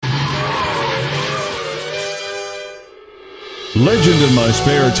Legend in My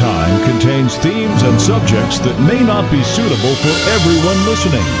Spare Time contains themes and subjects that may not be suitable for everyone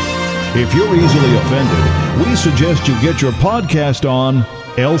listening. If you're easily offended, we suggest you get your podcast on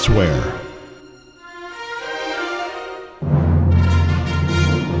elsewhere.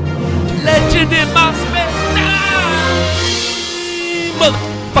 Legend in My Spare Time,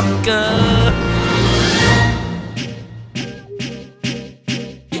 motherfucker.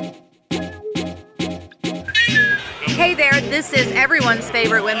 Hey there, this is everyone's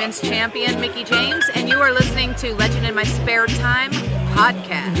favorite women's champion, Mickie James, and you are listening to Legend in My Spare Time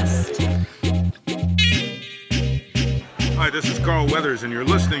podcast. Hi, this is Carl Weathers, and you're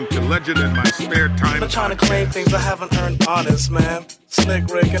listening to Legend in My Spare Time. I'm trying to claim things I haven't earned, honest, man. Slick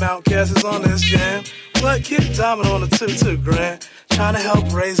Rick and Outkast is on this jam. Blood Kid Diamond on the 2-2 grand. Trying to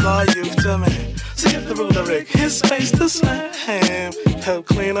help raise our youth to man. So give the ruler Rick his space to slam. Help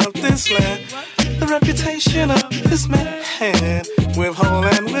clean up this land. The reputation of this man with hole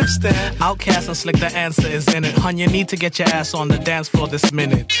and whipstand. Outkast and Slick, the answer is in it. Hun, you need to get your ass on the dance floor this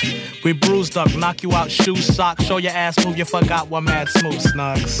minute. We bruised up, knock you out, shoes, socks, show your ass move, you forgot what mad smooth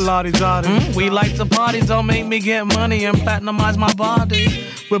snugs. Lottie-dottie. We like to party, don't make me get money and platinumize my body.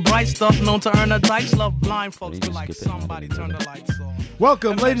 With bright stuff known to earn a dice, love blind folks feel like somebody turn the lights on.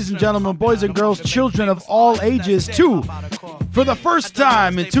 Welcome, ladies and gentlemen, boys and girls, children of all ages, to, for the first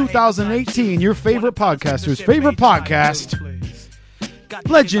time in 2018, your favorite podcaster's favorite podcast,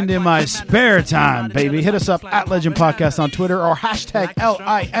 Legend in My Spare Time, baby. Hit us up at Legend Podcast on Twitter or hashtag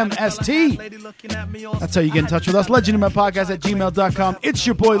LIMST. That's how you get in touch with us. Legend in My Podcast at gmail.com. It's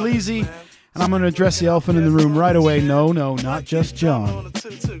your boy, Leezy. And I'm going to address the elephant in the room right away. No, not just John.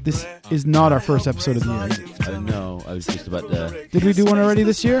 This is not our first episode of the year. I know, I was just about to... Did we do one already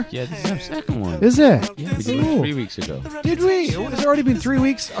this year? Yeah, this is our second one. Is it? Yeah, we did it 3 weeks ago. Did we? It's already been 3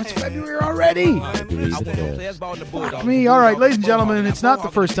 weeks. Oh, it's February already. Fuck me. All right, ladies and gentlemen, it's not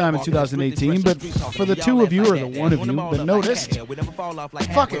the first time in 2018, but for the two of you or the one of you that noticed,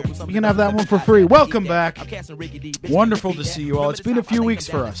 fuck it. You can have that one for free. Welcome back. Wonderful to see you all. It's been a few weeks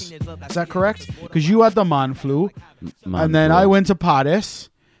for us. Is that correct? Because you had the man flu, and then I went to Paris,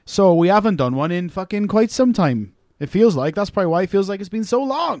 so we haven't done one in fucking quite some time. It feels like. That's probably why it feels like it's been so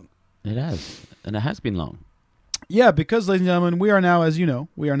long. It has. And it has been long. Yeah, because, ladies and gentlemen, we are now, as you know,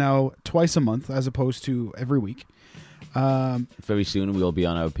 we are now twice a month as opposed to every week. Very soon we'll be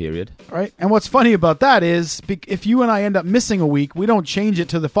on our period. Right? And what's funny about that is, if you and I end up missing a week, we don't change it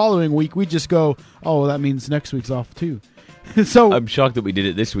to the following week. We just go, oh, well, that means next week's off too. So I'm shocked that we did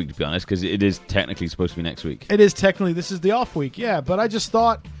it this week, to be honest, because it is technically supposed to be next week. It is technically. This is the off week, yeah. But I just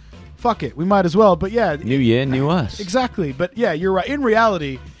thought, fuck it, we might as well. But yeah. New year, new us. Exactly. But yeah, you're right. In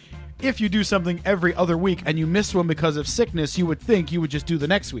reality, if you do something every other week and you miss one because of sickness, you would think you would just do the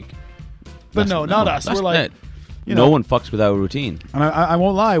next week. But no, not us. We're like... No one fucks with our routine. And I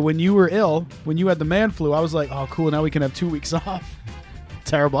won't lie, when you were ill, when you had the man flu, I was like, oh, cool, now we can have 2 weeks off.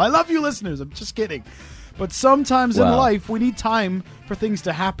 Terrible. I love you listeners. I'm just kidding. But sometimes in life, we need time for things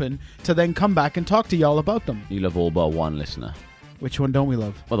to happen to then come back and talk to y'all about them. You love all but one listener. Which one don't we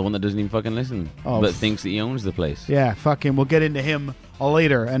love? Well, the one that doesn't even fucking listen, but thinks that he owns the place. Yeah, fuck him. We'll get into him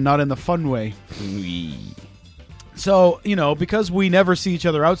later, and not in the fun way. So, because we never see each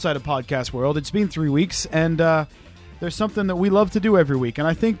other outside of podcast world, it's been 3 weeks, and there's something that we love to do every week. And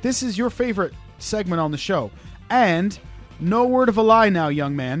I think this is your favorite segment on the show. And no word of a lie now,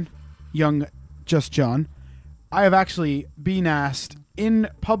 young man, young Just John, I have actually been asked in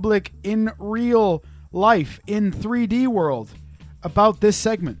public, in real life, in 3D world, about this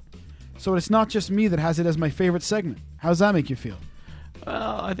segment. So it's not just me that has it as my favorite segment. How does that make you feel?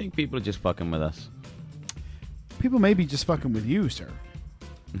 Well, I think people are just fucking with us. People may be just fucking with you, sir.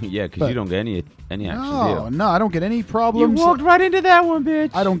 Yeah, because you don't get any action, No, I don't get any problems. You walked right into that one,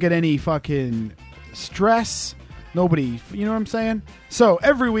 bitch. I don't get any fucking stress. Nobody, you know what I'm saying? So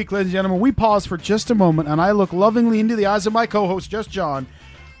every week, ladies and gentlemen, we pause for just a moment, and I look lovingly into the eyes of my co-host, Just John,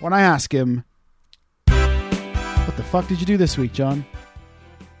 when I ask him, what the fuck did you do this week, John?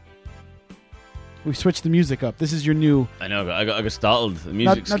 We switched the music up. This is your new... I know, I got startled. The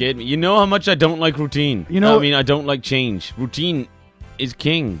music scared me. You know how much I don't like routine. I don't like change. Routine is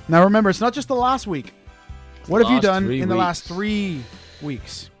king. Now remember, it's not just the last week. What have you done in the last 3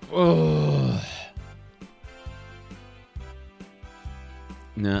 weeks? Oh...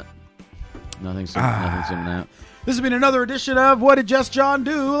 No. Nothing's out. This has been another edition of What Did Just John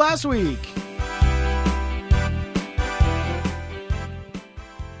Do Last Week?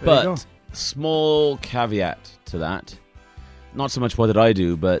 But small caveat to that. Not so much what did I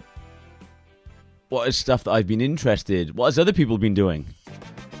do, but what is stuff that I've been interested. What has other people been doing?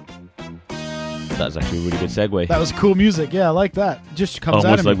 That's actually a really good segue. That was cool music. Yeah, I like that. Just comes out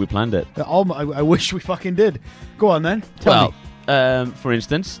almost of me. like we planned it. I wish we fucking did. Go on then. Tell me. For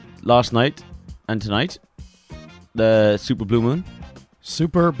instance, last night and tonight, the super blue moon.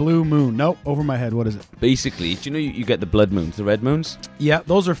 Super blue moon. Nope, over my head. What is it? Basically, do you know you get the blood moons, the red moons? Yeah,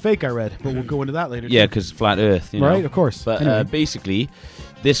 those are fake, I read, but we'll go into that later. Yeah, because flat Earth, you know. Right, of course. But anyway. Basically,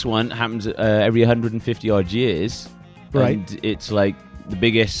 this one happens every 150 odd years. Right. And it's like the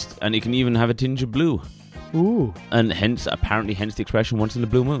biggest, and it can even have a tinge of blue. Ooh. And hence the expression once in a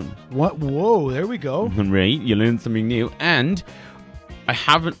blue moon. What? Whoa, there we go. Right, you learned something new. And I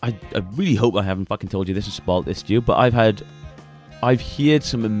really hope I haven't fucking told you this or spoiled this to you, but I've heard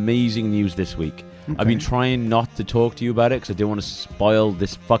some amazing news this week. Okay. I've been trying not to talk to you about it because I don't want to spoil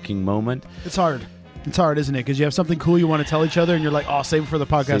this fucking moment. It's hard. It's hard, isn't it? Because you have something cool you want to tell each other, and you're like, "Oh, save it for the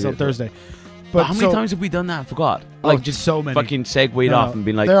podcast on Thursday." But how many times have we done that? I forgot. Like just so many. Fucking segued off and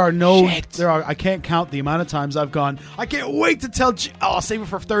been like, I can't count the amount of times I've gone, I can't wait to tell I'll save it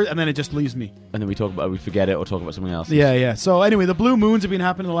for Thursday, and then it just leaves me. And then we forget it or talk about something else. Yeah. So anyway, the blue moons have been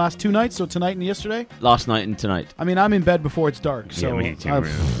happening the last 2 nights, so tonight and yesterday. Last night and tonight. I mean, I'm in bed before it's dark, so I wouldn't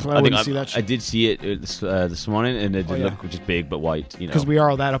see that shit. I did see it this morning, and it did look just big but white. Because we are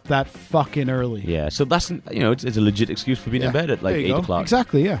all up that fucking early. Yeah, so that's it's a legit excuse for being in bed at like 8 o'clock.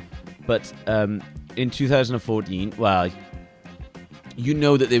 Exactly, yeah. But in 2014, well, you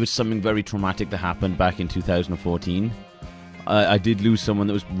know that there was something very traumatic that happened back in 2014. I did lose someone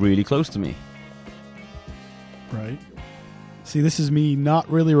that was really close to me. Right. See, this is me not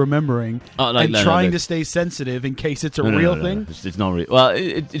really remembering and trying to stay sensitive in case it's a real thing. It's not real. Well,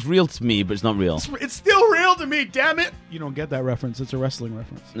 it's real to me, but it's not real. It's still real to me, damn it! You don't get that reference. It's a wrestling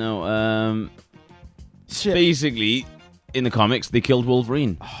reference. No, shit. Basically, in the comics, they killed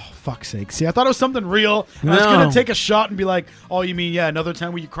Wolverine. Oh, fuck's sake. See, I thought it was something real. I was going to take a shot and be like, oh, you mean, another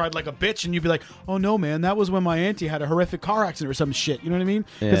time where you cried like a bitch, and you'd be like, oh, no, man, that was when my auntie had a horrific car accident or some shit. You know what I mean?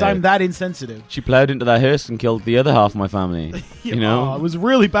 Because I'm that insensitive. She plowed into that hearse and killed the other half of my family. You know? It was a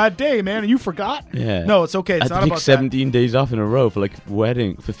really bad day, man, and you forgot? Yeah. No, it's okay. It's not about 17 days off in a row for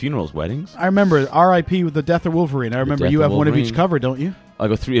funerals, weddings. I remember R.I.P. with the death of Wolverine. I remember you have one of each cover, don't you? I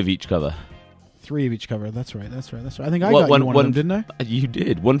got 3 of each cover. 3 of each cover. That's right. I think I got one of them, didn't I? You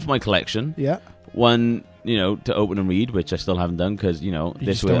did. One for my collection. Yeah. One, to open and read, which I still haven't done because,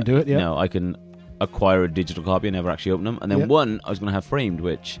 this way, don't do it, yeah. No, I can acquire a digital copy and never actually open them. And then one I was going to have framed,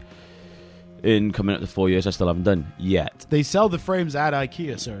 which in coming up to 4 years I still haven't done yet. They sell the frames at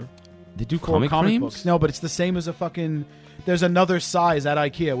IKEA, sir. They do comic frames? Books. No, but it's the same as a fucking... There's another size at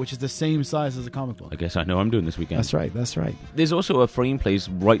IKEA, which is the same size as a comic book. I guess I know what I'm doing this weekend. That's right. There's also a frame place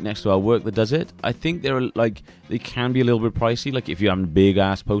right next to our work that does it. I think they can be a little bit pricey, like if you have big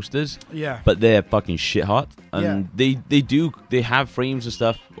ass posters. Yeah. But they're fucking shit hot, and they have frames and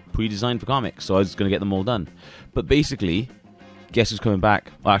stuff pre-designed for comics. So I was gonna get them all done. But basically, guess who's coming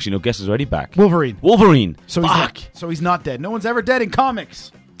back? Well, actually, no, guess who's already back? Wolverine. So he's not dead. No one's ever dead in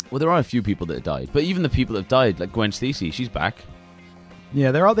comics. Well, there are a few people that have died, but even the people that have died, like Gwen Stacy, she's back.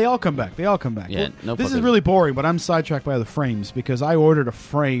 Yeah, they all come back. Yeah, well, this is really boring, but I'm sidetracked by the frames because I ordered a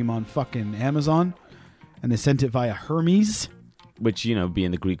frame on fucking Amazon, and they sent it via Hermes. Which,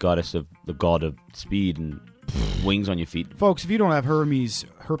 being the Greek goddess of the god of speed and wings on your feet. Folks, if you don't have Hermes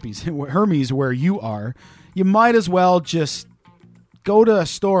where you are, you might as well just go to a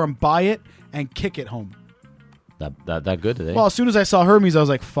store and buy it and kick it home. That good today? Well, as soon as I saw Hermes, I was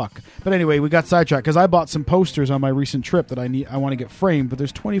like, fuck. But anyway, we got sidetracked because I bought some posters on my recent trip that I want to get framed, but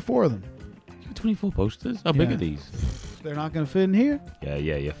there's 24 of them. 24 posters? How big are these? They're not going to fit in here? Yeah,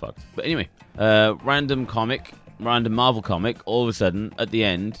 you're fucked. But anyway, random Marvel comic, all of a sudden, at the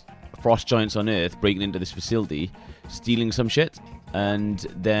end, frost giants on Earth breaking into this facility, stealing some shit, and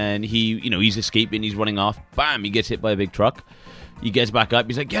then he's escaping, he's running off, bam, he gets hit by a big truck. He gets back up.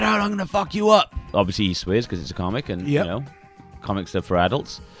 He's like, "Get out! I'm gonna fuck you up." Obviously, he swears because it's a comic, and comics are for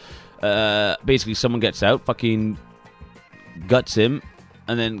adults. Basically, someone gets out, fucking guts him,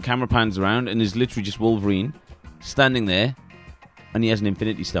 and then camera pans around, and there's literally just Wolverine standing there, and he has an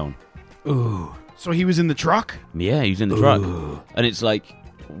Infinity Stone. Ooh! So he was in the truck? Yeah, he was in the truck, and it's like,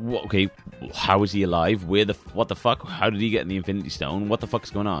 okay, how is he alive? What the fuck? How did he get in the Infinity Stone? What the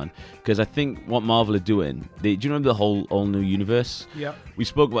fuck's going on? Because I think what Marvel are doing, do you remember the whole all new universe? Yeah. We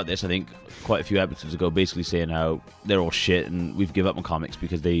spoke about this, I think, quite a few episodes ago, basically saying how they're all shit and we've given up on comics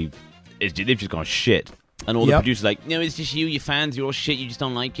because they've just gone shit. And all the producers are like, no, it's just you fans, you're all shit, you just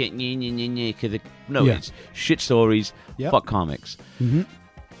don't like it. It's shit stories, fuck comics. Mm-hmm.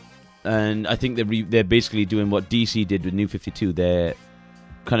 And I think they're basically doing what DC did with New 52. They're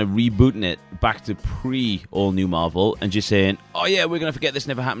kind of rebooting it back to pre-all new Marvel and just saying, oh yeah, we're going to forget this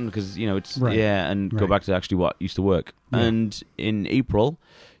never happened because, it's, and go back to actually what used to work. Yeah. And in April,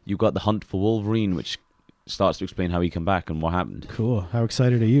 you've got The Hunt for Wolverine, which starts to explain how he came back and what happened. Cool. How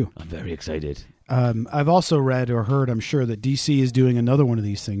excited are you? I'm very excited. I've also read or heard, I'm sure, that DC is doing another one of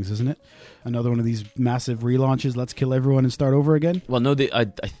these things, isn't it? Another one of these massive relaunches. Let's kill everyone and start over again. Well, no,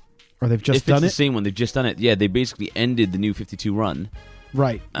 or they've just done it. It's the same one. They've just done it. Yeah, they basically ended the New 52 run,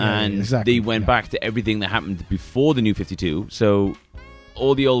 right? And exactly. they went back to everything that happened before the New 52. So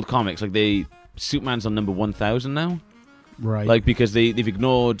all the old comics, like Superman's on number 1000 now. Right. Like, because they've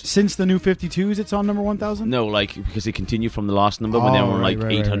ignored... Since the New 52s, it's on number 1000? No, like, because they continue from the last number when they were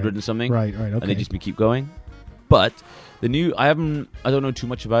on, 800 and something. Right, okay. And they just keep going. But, the new... I don't know too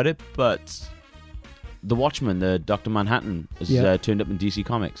much about it, but... The Watchman, the Dr. Manhattan, has turned up in DC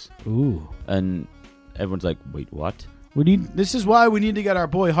Comics. Ooh. And everyone's like, wait, what? This is why we need to get our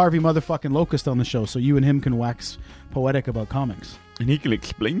boy Harvey motherfucking Locust on the show, so you and him can wax poetic about comics. And he can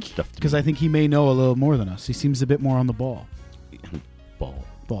explain stuff. Because I think he may know a little more than us. He seems a bit more on the ball.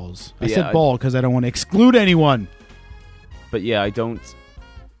 Balls. I said ball because I don't want to exclude anyone. But yeah, I'm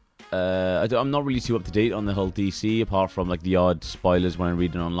not really too up to date on the whole DC, apart from like the odd spoilers when I'm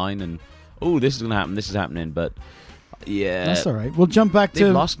reading online and this is gonna happen, this is happening. But yeah, that's all right. We'll jump back to.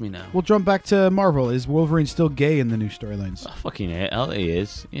 They've lost me now. We'll jump back to Marvel. Is Wolverine still gay in the new storylines? Oh, fucking hell, he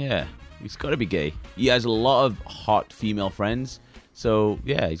is. Yeah, he's got to be gay. He has a lot of hot female friends, so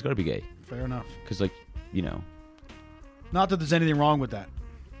yeah, he's got to be gay. Fair enough. Because not that there's anything wrong with that.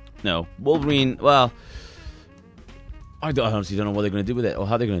 No, Wolverine. Well, I honestly don't know what they're going to do with it or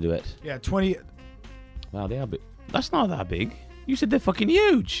how they're going to do it. Yeah, 20. Wow, they are big. That's not that big. You said they're fucking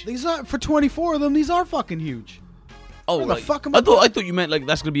huge. These are for 24 of them. These are fucking huge. Oh, like, I thought you meant like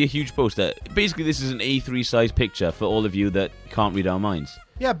that's going to be a huge poster. Basically, this is an A3 size picture for all of you that can't read our minds.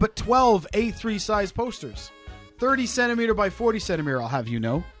 Yeah, but 12 A3 size posters, 30 centimeter by 40 centimeter. I'll have you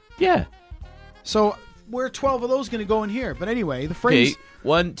know. Yeah. So where 12 of those going to go in here? But anyway, the frames. Okay.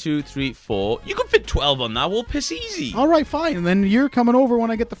 1, 2, 3, 4. You can fit 12 on that. We'll piss easy. All right, fine. And then you're coming over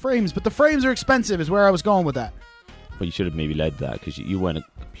when I get the frames. But the frames are expensive is where I was going with that. Well, you should have maybe led that because you went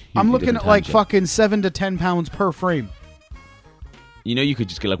I'm looking at like fucking 7 to 10 pounds per frame. You know you could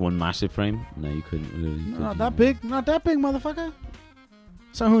just get like one massive frame. No, you couldn't. Not that big. Not that big, motherfucker.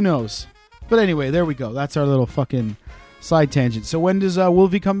 So who knows? But anyway, there we go. That's our little fucking side tangent. So when does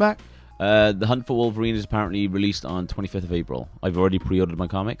Wolvie come back? The Hunt for Wolverine is apparently released on 25th of April. I've already pre-ordered my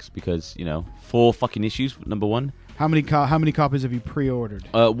comics because, 4 fucking issues, number 1. How many copies have you pre-ordered?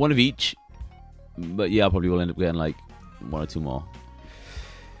 1 of each. But yeah, I probably will end up getting like 1 or 2 more.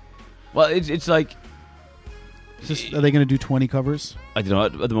 Well, it's like... Are they going to do 20 covers? I don't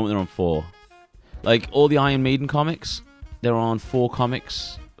know. At the moment, they're on 4. Like, all the Iron Maiden comics, they're on 4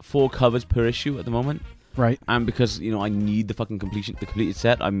 comics, 4 covers per issue at the moment. Right. And because, I need the fucking completed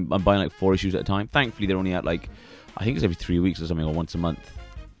set, I'm buying like 4 issues at a time. Thankfully, they're only out like, I think it's every 3 weeks or something, or once a month.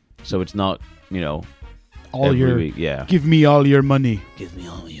 So it's not, every week. Yeah. Give me all your money. Give me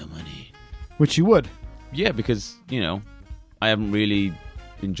all your money. Which you would. Yeah, because, I haven't really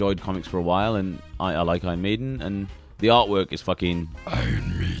enjoyed comics for a while, and I like Iron Maiden, and the artwork is fucking...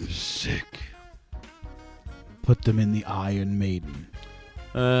 Iron Maiden sick. Put them in the Iron Maiden.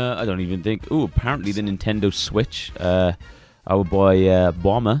 I don't even think... Ooh, apparently the Nintendo Switch, our boy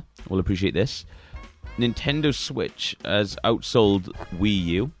Bomber will appreciate this. Nintendo Switch has outsold Wii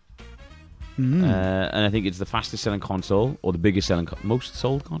U. And I think it's the fastest selling console, or the biggest selling, most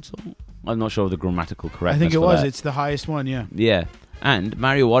sold console? I'm not sure of the grammatical correctness. I think it was. That. It's the highest one, yeah. Yeah. And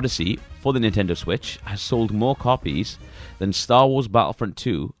Mario Odyssey, for the Nintendo Switch, has sold more copies than Star Wars Battlefront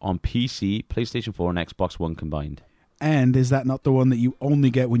 2 on PC, PlayStation 4, and Xbox One combined. And is that not the one that you only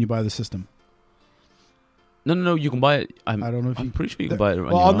get when you buy the system? No, you can buy it. I don't know if I'm pretty sure you can buy it.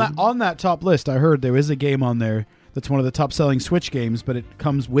 On that top list, I heard there is a game on there that's one of the top selling Switch games, but it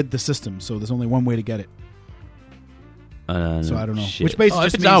comes with the system, so there's only one way to get it. So I don't know. Shit. Which basically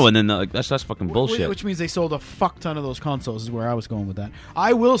just means that one, then that's fucking bullshit. Which means they sold a fuck ton of those consoles. Is where I was going with that.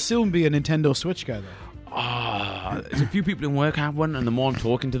 I will soon be a Nintendo Switch guy, though. There's a few people in work have one, and the more I'm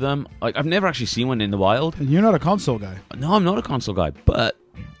talking to them, like I've never actually seen one in the wild. And you're not a console guy. No, I'm not a console guy, but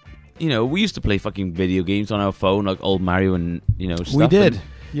we used to play fucking video games on our phone, like old Mario and stuff. We did. And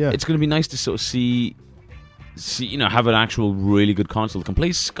yeah. It's going to be nice to sort of see have an actual really good console that can play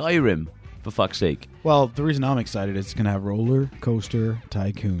Skyrim. For fuck's sake. Well, the reason I'm excited is it's going to have Roller Coaster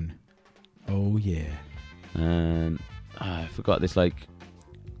Tycoon. Oh, yeah. And I forgot this, I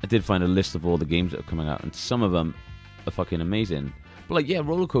did find a list of all the games that are coming out, and some of them are fucking amazing. But,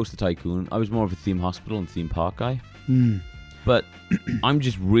 Roller Coaster Tycoon, I was more of a Theme Hospital and Theme Park guy. But I'm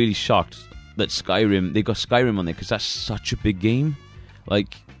just really shocked that they got Skyrim on there because that's such a big game.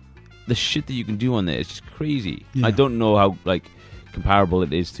 Like, the shit that you can do on there is just crazy. Yeah. I don't know how comparable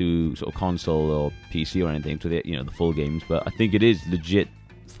it is to sort of console or PC or anything to the the full games, but I think it is legit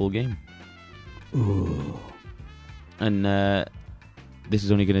full game. Ooh. And this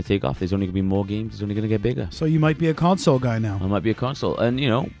is only going to take off. There's only going to be more games. It's only going to get bigger. So you might be a console guy now. I might be a console. And,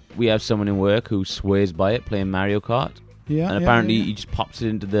 we have someone in work who swears by it playing Mario Kart. Yeah. And apparently he just pops it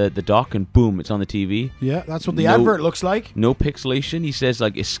into the dock and boom, it's on the TV. Yeah, that's what the advert looks like. No pixelation. He says,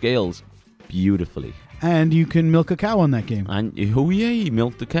 it scales beautifully. And you can milk a cow on that game. And, he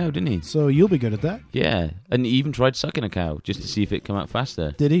milked the cow, didn't he? So you'll be good at that. Yeah. And he even tried sucking a cow just to see if it come out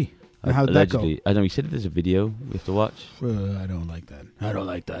faster. Did he? And how did that go? I know, he said there's a video we have to watch. I don't like that. I don't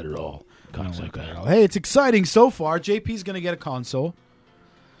like that at all. I don't like that at all. Hey, it's exciting so far. JP's going to get a console.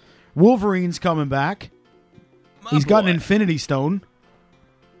 Wolverine's coming back. He's got an Infinity Stone.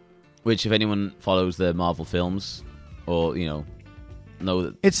 Which, if anyone follows the Marvel films, or, know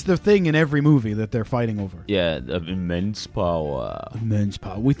that... It's the thing in every movie that they're fighting over. Yeah, of immense power. Immense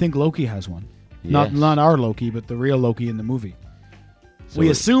power. We think Loki has one. Yes. Not our Loki, but the real Loki in the movie. So we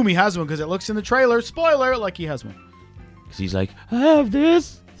assume he has one because it looks in the trailer, spoiler, like he has one. Because he's like, I have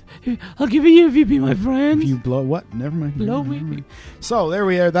this. I'll give it you if you be my friend. If you blow what? Never mind. Blow me. So there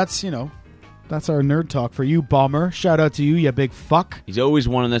we are. That's, that's our nerd talk for you, Bomber. Shout out to you, you big fuck. He's always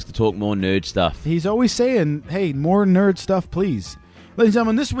wanting us to talk more nerd stuff. He's always saying, hey, more nerd stuff, please. Ladies and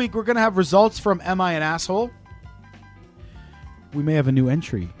gentlemen, this week we're going to have results from Am I an Asshole? We may have a new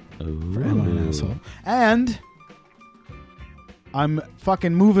entry for Am I an Asshole? And I'm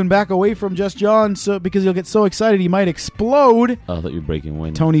fucking moving back away from Just John because he'll get so excited he might explode. Oh, I thought you were breaking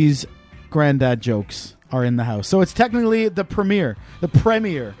wind. Tony's granddad jokes are in the house. So it's technically the premiere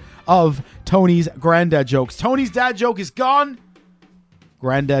of Tony's granddad jokes. Tony's dad joke is gone.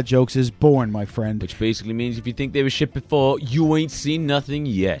 Granddad jokes is born, my friend. Which basically means if you think they were shit before, you ain't seen nothing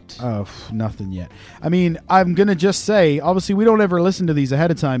yet. Oh, nothing yet. I mean, I'm going to just say, obviously we don't ever listen to these ahead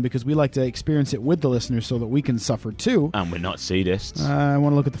of time because we like to experience it with the listeners so that we can suffer too. And we're not sadists. I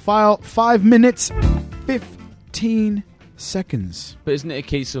want to look at the file. 5 minutes, 15 seconds. But isn't it a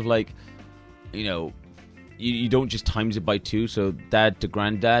case of you don't just times it by 2, so dad to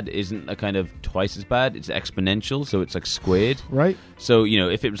granddad isn't a kind of twice as bad. It's exponential, so it's squared. Right. So,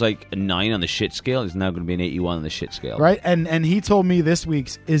 if it was a 9 on the shit scale, it's now going to be an 81 on the shit scale. Right, and he told me this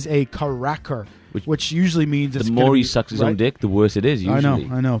week's is a cracker, which usually means it's the more he sucks his own dick, the worse it is, usually.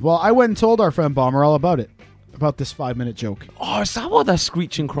 I know. Well, I went and told our friend Bomber all about it. About this 5-minute joke. Oh, is that what that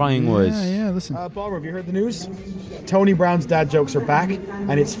screeching crying was? Yeah, listen. Bomber, have you heard the news? Tony Brown's dad jokes are back,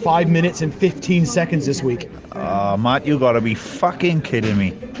 and it's 5 minutes and 15 seconds this week. Matt, you gotta be fucking kidding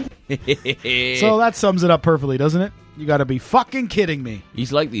me. So that sums it up perfectly, doesn't it? You gotta be fucking kidding me.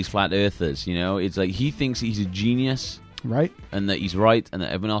 He's like these flat earthers, It's like he thinks he's a genius. Right. And that he's right, and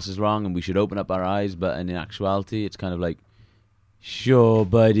that everyone else is wrong, and we should open up our eyes, but in actuality, it's kind of like, sure,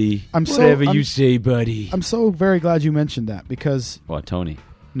 buddy. Whatever you say, buddy. I'm so very glad you mentioned that because... What, Tony?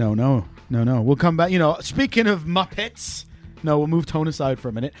 No. We'll come back. Speaking of Muppets... No, we'll move Tone aside for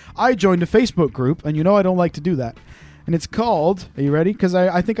a minute. I joined a Facebook group, and I don't like to do that. And it's called... Are you ready? Because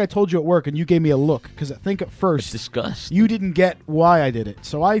I think I told you at work, and you gave me a look. Because I think at first... Disgust. You didn't get why I did it.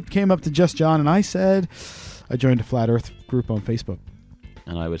 So I came up to Just John, and I said... I joined a Flat Earth group on Facebook.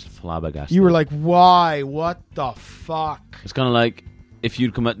 And I was flabbergasted. You were like, why? What the fuck? It's kind of like if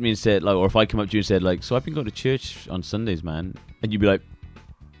you'd come up to me and said, or if I come up to you and said, so I've been going to church on Sundays, man. And you'd be like,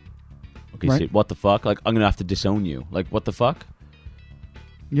 okay, right. So what the fuck? I'm going to have to disown you. What the fuck?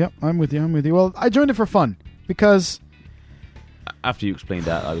 Yep, I'm with you. Well, I joined it for fun because... After you explained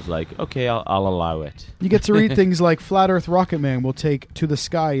that, I was like, okay, I'll allow it. You get to read things like Flat Earth Rocket Man will take to the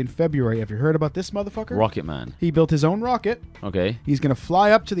sky in February. Have you heard about this motherfucker? Rocket Man. He built his own rocket. Okay. He's going to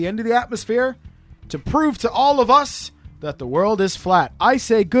fly up to the end of the atmosphere to prove to all of us that the world is flat. I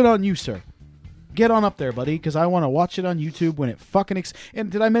say good on you, sir. Get on up there, buddy, because I want to watch it on YouTube when it fucking...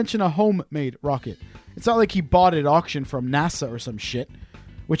 And did I mention a homemade rocket? It's not like he bought it at auction from NASA or some shit,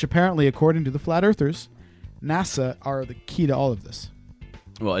 which apparently, according to the Flat Earthers... NASA are the key to all of this.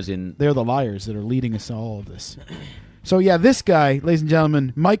 Well, as in... They're the liars that are leading us to all of this. So, yeah, this guy, ladies and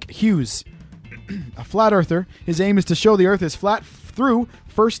gentlemen, Mike Hughes, a flat earther. His aim is to show the earth is flat through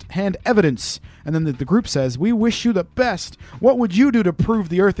first-hand evidence. And then the group says, we wish you the best. What would you do to prove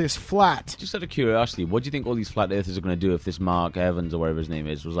the earth is flat? Just out of curiosity, what do you think all these flat earthers are going to do if this Mark Evans or whatever his name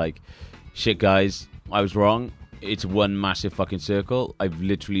is was like, shit, guys, I was wrong. It's one massive fucking circle. I've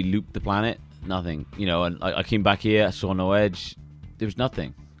literally looped the planet. Nothing, and I came back here, I saw no edge. There was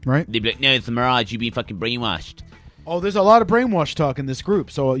nothing. Right? They'd be like, no, it's the mirage, you've been fucking brainwashed. Oh, there's a lot of brainwash talk in this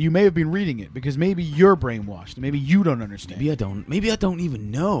group, so you may have been reading it because maybe you're brainwashed. Maybe you don't understand. Maybe I don't even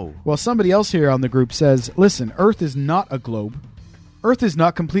know. Well, somebody else here on the group says, listen, Earth is not a globe. Earth is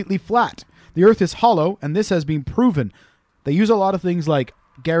not completely flat. The Earth is hollow, and this has been proven. They use a lot of things like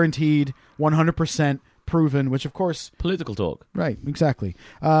guaranteed, 100% proven, which of course... Political talk. Right, exactly.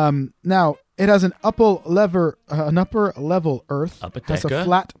 Now, it has an upper level Earth, has a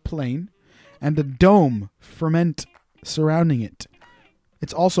flat plane, and a dome ferment surrounding it.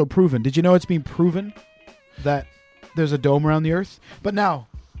 It's also proven. Did you know it's been proven that there's a dome around the Earth? But now,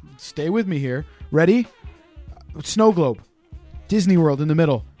 stay with me here. Ready? Snow globe. Disney World in the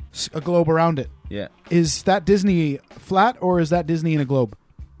middle. A globe around it. Yeah. Is that Disney flat or is that Disney in a globe?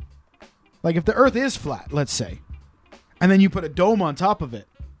 Like if the Earth is flat, let's say, and then you put a dome on top of it,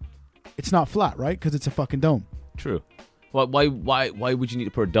 it's not flat, right? Because it's a fucking dome. True. Why would you need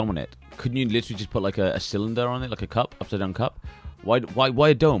to put a dome on it? Couldn't you literally just put like a cylinder on it, like a cup, upside down cup? Why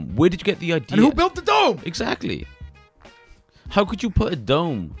a dome? Where did you get the idea? And who built the dome? Exactly. How could you put a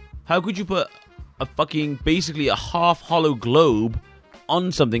dome? How could you put a fucking basically a half hollow globe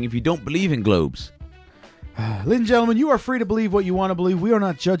on something if you don't believe in globes? Ladies and gentlemen, you are free to believe what you want to believe. We are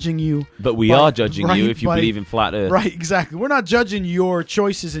not judging you. But we are judging you if you believe in flat Earth. Right, exactly. We're not judging your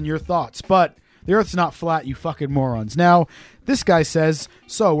choices and your thoughts, but the Earth's not flat, you fucking morons. Now, this guy says,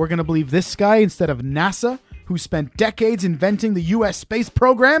 so we're going to believe this guy instead of NASA, who spent decades inventing the U.S. space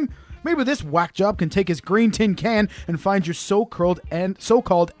program? Maybe this whack job can take his green tin can and find your so-called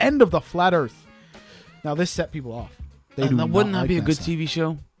end of the flat Earth. Now, this set people off. Wouldn't that be a good TV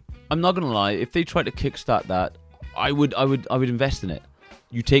show? I'm not gonna lie. If they tried to kickstart that, I would invest in it.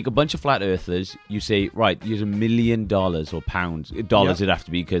 You take a bunch of flat earthers. You say, right, here's $1 million or pounds. Dollars it'd have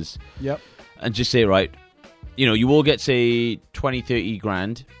to be because. Yep. And just say, right, you all get say 20, 30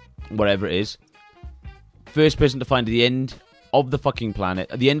 grand, whatever it is. First person to find the end of the fucking planet,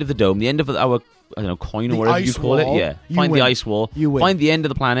 at the end of the dome, the end of our coin or whatever you call it. Yeah. Find the ice wall. You win. Find the end of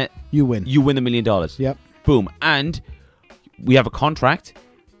the planet. You win. You win $1 million. Yep. Boom. And we have a contract.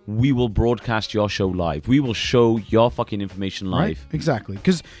 We will broadcast your show live. We will show your fucking information live. Right? Exactly.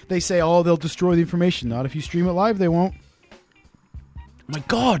 Because they say, they'll destroy the information. Not if you stream it live, they won't. My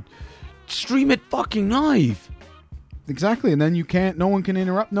God. Stream it fucking live. Exactly. And then no one can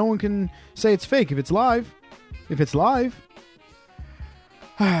interrupt. No one can say it's fake if it's live. If it's live.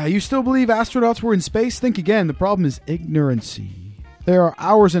 You still believe astronauts were in space? Think again. The problem is ignorancy. There are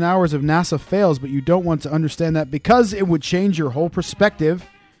hours and hours of NASA fails, but you don't want to understand that because it would change your whole perspective.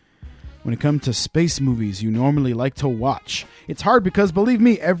 When it comes to space movies you normally like to watch. It's hard because, believe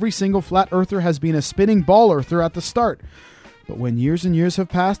me, every single flat earther has been a spinning ball earther at the start. But when years and years have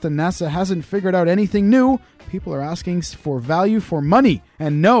passed and NASA hasn't figured out anything new, people are asking for value for money.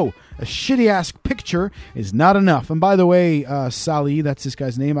 And no, a shitty-ass picture is not enough. And by the way, Sally, that's this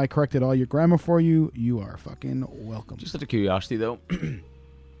guy's name, I corrected all your grammar for you. You are fucking welcome. Just out of curiosity, though,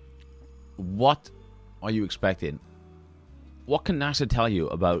 what are you expecting? What can NASA tell you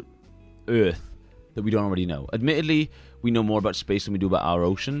about Earth that we don't already know? Admittedly, we know more about space than we do about our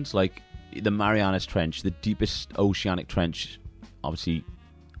oceans, like the Marianas Trench, the deepest oceanic trench, obviously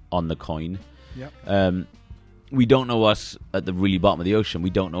on the coin. Yep. We don't know what's at the really bottom of the ocean. We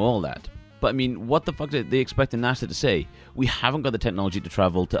don't know all that. But I mean, what the fuck did they expect NASA to say? We haven't got the technology to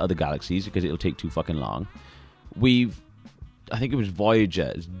travel to other galaxies because it'll take too fucking long. I think it was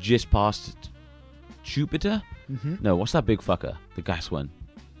Voyager, it's just past Jupiter? Mm-hmm. No, what's that big fucker? The gas one.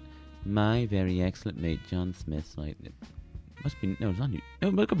 My very excellent mate, John Smith. Like, it must be... No, it's not... No,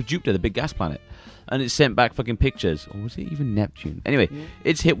 it must be Jupiter, the big gas planet. And it sent back fucking pictures. Or was it even Neptune? Anyway,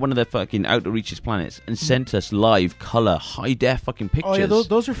 it's hit one of the fucking outer reaches planets and sent us live, colour, high-def fucking pictures. Oh, yeah,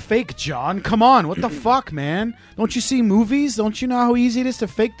 those are fake, John. Come on. What the fuck, man? Don't you see movies? Don't you know how easy it is to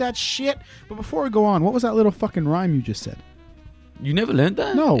fake that shit? But before we go on, what was that little fucking rhyme you just said? You never learned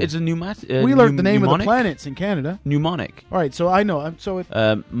that? No. It's a pneumonic. We learned the name of the planets in Canada. Mnemonic. All right, so I know.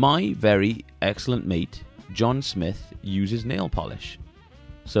 My very excellent mate, John Smith, uses nail polish.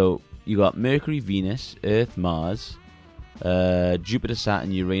 So you got Mercury, Venus, Earth, Mars, Jupiter,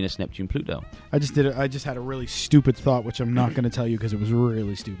 Saturn, Uranus, Neptune, Pluto. I just had a really stupid thought, which I'm not going to tell you because it was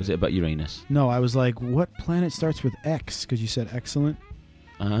really stupid. Was it about Uranus? No, I was like, what planet starts with X? Because you said excellent.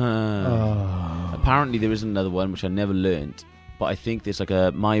 Apparently there is another one which I never learned. But I think there's like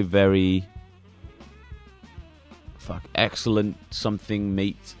my very excellent something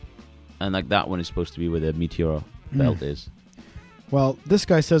mate, and like that one is supposed to be where the meteor belt is. Well, this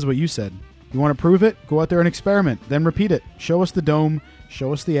guy says what you said. You want to prove it? Go out there and experiment. Then repeat it. Show us the dome.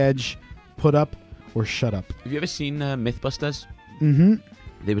 Show us the edge. Put up or shut up. Have you ever seen Mythbusters? Mm-hmm.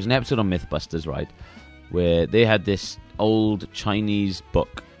 There was an episode on Mythbusters, right? where they had this old Chinese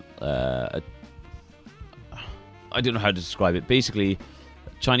book. I don't know how to describe it. Basically,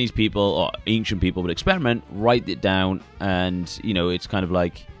 Chinese people or ancient people would experiment, write it down, and it's kind of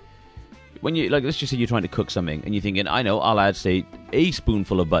like when you let's just say you're trying to cook something and you're thinking, I know, I'll add say a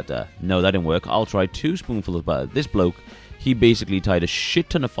spoonful of butter. No, that didn't work. I'll try 2 spoonfuls of butter. This bloke, he basically tied a shit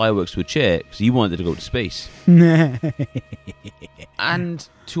ton of fireworks to a chair because he wanted to go to space. And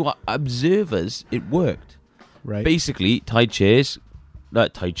to observers, it worked. Right. Basically, tied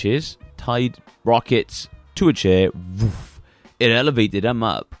rockets to a chair. Woof, it elevated him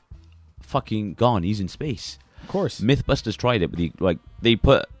up. Fucking gone. He's in space. Of course. Mythbusters tried it, but they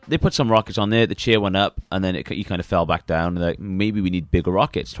put some rockets on there. The chair went up, and then he kind of fell back down. And maybe we need bigger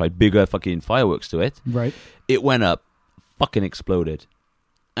rockets. Tried bigger fucking fireworks to it. Right. It went up. Fucking exploded.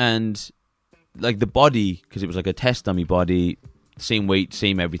 And the body, because it was like a test dummy body, same weight,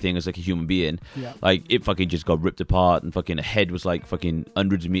 same everything as like a human being, it fucking just got ripped apart, and fucking a head was like fucking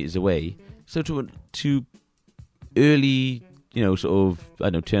hundreds of meters away. So to early sort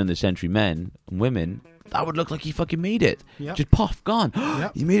of turn of the century men and women, that would look like he fucking made it. Just puff, gone.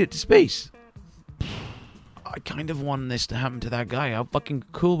 He made it to space. I kind of want this to happen to that guy. How fucking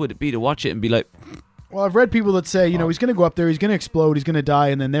cool would it be to watch it and be like, well, I've read people that say, he's going to go up there, he's going to explode, he's going to die,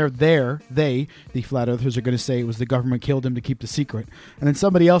 and then the flat earthers, are going to say it was the government killed him to keep the secret. And then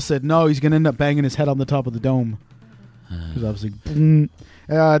somebody else said, no, he's going to end up banging his head on the top of the dome. Because obviously,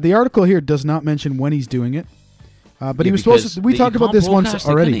 the article here does not mention when he's doing it. But he was supposed to, we talked about this once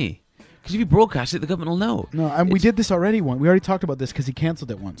already. Because if you broadcast it, the government will know. No, and we did this already once. We already talked about this because he canceled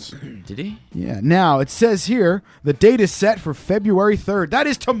it once. Did he? Yeah. Now, it says here, the date is set for February 3rd. That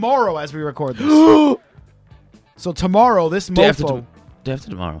is tomorrow as we record this. So tomorrow, this mofo... Day after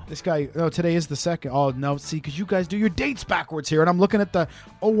tomorrow. This guy... Oh, today is the 2nd. Oh, no, see, because you guys do your dates backwards here, and I'm looking at the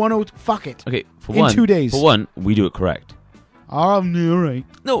 010... Fuck it. Okay, in 2 days. For one, we do it correct. All right.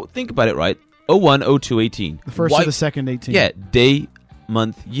 No, think about it, right? 01, 02, 18. The first or the second, 18. Yeah, day...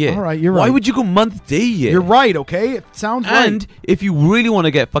 month, year. All right, you're right. Why would you go month, day, year? You're right, okay? It sounds right. And if you really want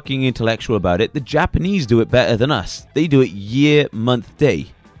to get fucking intellectual about it, the Japanese do it better than us. They do it year, month, day.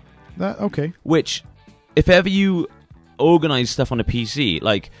 Okay. Which, if ever you organize stuff on a PC,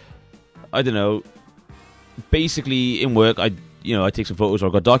 I don't know, basically in work, I take some photos or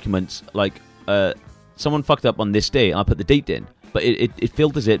I've got documents, someone fucked up on this day, and I'll put the date in. But it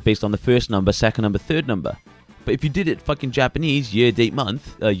filters it based on the first number, second number, third number. But if you did it fucking Japanese, year, date,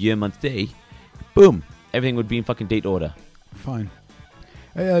 month, year, month, day, boom, everything would be in fucking date order. Fine.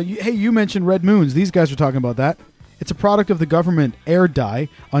 You mentioned red moons. These guys are talking about that. It's a product of the government air dye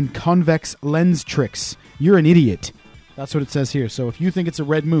on convex lens tricks. You're an idiot. That's what it says here. So if you think it's a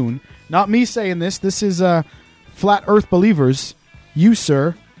red moon, not me saying this, this is flat earth believers. You,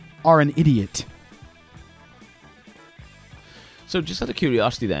 sir, are an idiot. So just out of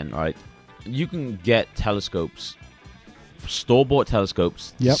curiosity then, right? You can get telescopes, store-bought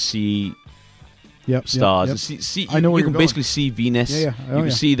telescopes, to see stars. See, I know where you can basically see Venus. You can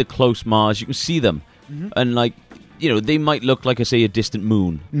see the close Mars. You can see them, and they might look like, I say, a distant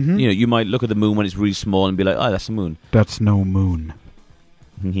moon. Mm-hmm. You might look at the moon when it's really small and be like, "Oh, that's the moon." That's no moon.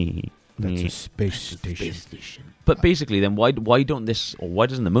 That's a space station. But basically, then why doesn't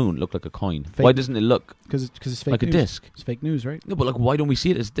the moon look like a coin? Why doesn't it look? Because it's fake like news. A disc. It's fake news, right? No, but why don't we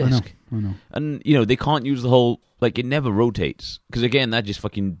see it as a disc? I know. And they can't use the whole it never rotates, because again that just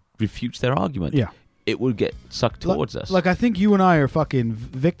fucking refutes their argument. Yeah, it would get sucked towards us. I think you and I are fucking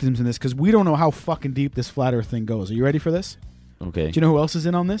victims in this because we don't know how fucking deep this flat Earth thing goes. Are you ready for this? Okay. Do you know who else is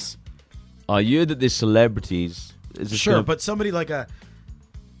in on this? You heard that there's celebrities. But somebody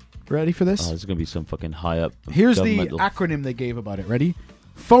ready for this? Oh, there's going to be some fucking high up. Here's the acronym they gave about it. Ready?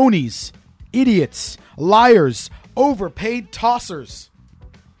 Phonies, idiots, liars, overpaid tossers.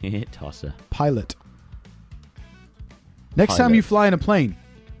 Tosser. Pilot. Next time you fly in a plane,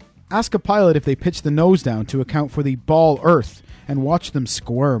 ask a pilot if they pitch the nose down to account for the ball Earth and watch them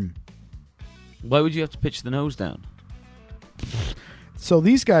squirm. Why would you have to pitch the nose down? So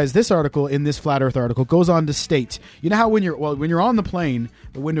these guys, this article in this Flat Earth article goes on to state, you know how when you're on the plane,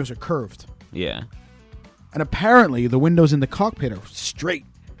 the windows are curved. Yeah. And apparently the windows in the cockpit are straight.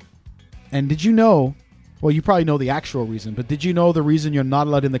 And did you know, well, you probably know the actual reason, but did you know the reason you're not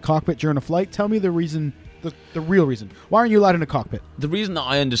allowed in the cockpit during a flight? Tell me the reason, the real reason. Why aren't you allowed in a cockpit? The reason that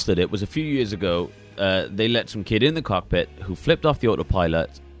I understood it was a few years ago, they let some kid in the cockpit who flipped off the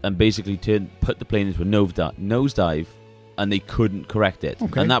autopilot and basically put the plane into a nosedive. And they couldn't correct it.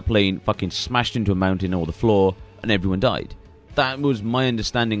 Okay. And that plane fucking smashed into a mountain or the floor, and everyone died. That was my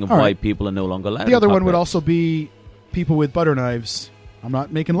understanding of why people are no longer allowed. The other one would also be people with butter knives I'm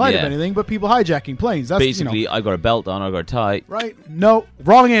not making light of Yeah. anything, but people hijacking planes. That's Basically, I got a belt on, I got a tie. Right? No,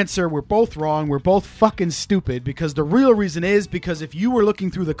 wrong answer. We're both wrong. We're both fucking stupid because the real reason is because if you were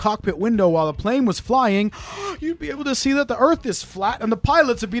looking through the cockpit window while the plane was flying, you'd be able to see that the Earth is flat and the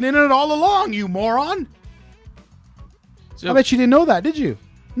pilots have been in it all along, you moron. So, I bet you didn't know that, did you?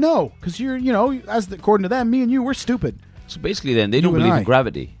 No, because you're, according to them, me and you, we're stupid. so basically then, they don't and believe I. in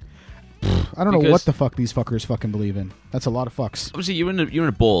gravity. I don't know Because- what the fuck these fuckers fucking believe in. That's a lot of fucks. Obviously, you're in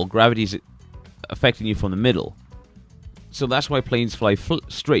a ball, gravity's affecting you from the middle. So that's why planes fly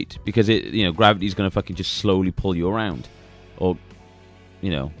straight, because gravity's going to fucking just slowly pull you around. Or,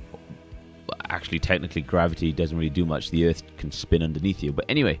 actually, technically, gravity doesn't really do much. The Earth can spin underneath you. But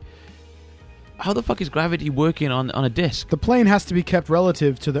anyway, how the fuck is gravity working on a disc? The plane has to be kept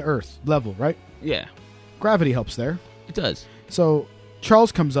relative to the Earth level, right? Yeah, Gravity helps there. it does. So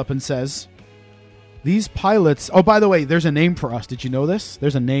Charles comes up and says, these pilots... Oh, by the way, there's a name for us. Did you know this?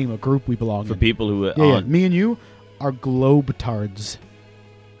 There's a name, a group we belong For in. people who are Yeah, on... me and you are globetards.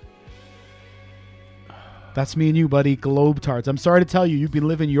 That's me and you, buddy. Globetards. I'm sorry to tell you, you've been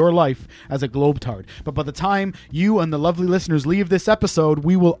living your life as a globetard. But by the time you and the lovely listeners leave this episode,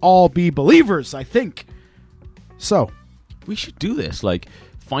 we will all be believers, I think. So, We should do this. Like,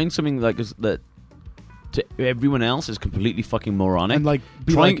 find something like that to everyone else is completely fucking moronic. And, like,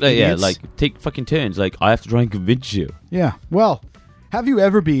 be Try like idiots. take fucking turns. Like, I have to try and convince you. yeah. Well, have you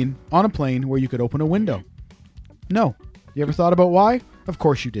ever been on a plane where you could open a window? No. You ever thought about why? Of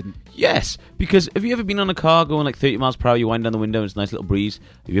course you didn't. Yes, because have you ever been on a car going like 30 miles per hour, you wind down the window and it's a nice little breeze?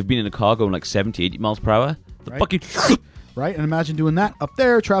 Have you ever been in a car going like 70, 80 miles per hour? The Right. fucking... Right? And imagine doing that up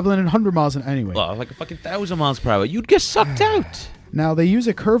there, traveling at 100 miles an anyway. Oh, like a fucking 1,000 miles per hour. You'd get sucked out. Now, they use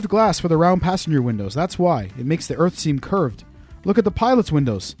a curved glass for the round passenger windows. That's why. It makes the Earth seem curved. Look at the pilot's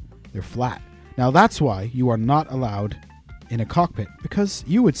windows. They're flat. Now, that's why you are not allowed in a cockpit, because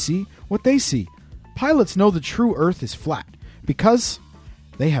you would see what they see. Pilots know the true Earth is flat because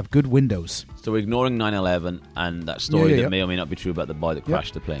they have good windows. So we're ignoring 9/11 and that story Yeah. that may or may not be true about the boy that Yep.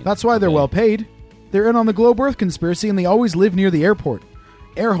 crashed the plane. That's why they're Okay. well paid. They're in on the Globe Earth conspiracy, and they always live near the airport.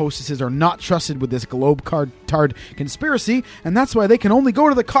 Air hostesses are not trusted with this globe-tard conspiracy, and that's why they can only go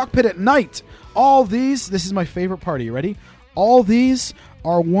to the cockpit at night. All these, this is my favorite part. Are you ready? All these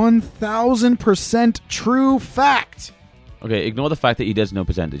are 1,000% true fact. Okay, ignore the fact that he does know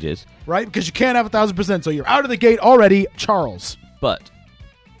percentages. Right? Because you can't have 1,000%, so you're out of the gate already, Charles. But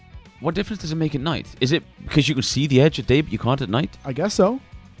what difference does it make at night? Is it because you can see the edge at day, but you can't at night? I guess so.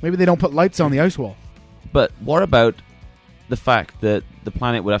 Maybe they don't put lights on the ice wall. But what about the fact that the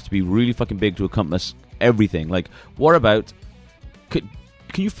planet would have to be really fucking big to encompass everything? Like, what about...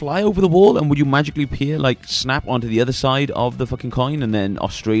 Can you fly over the wall and would you magically appear, like, snap onto the other side of the fucking coin and then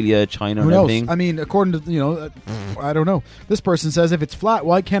Australia, China, Who and knows? everything? I mean, according to, I don't know. This person says if it's flat,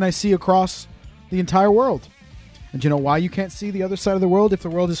 why can't I see across the entire world? And do you know why you can't see the other side of the world if the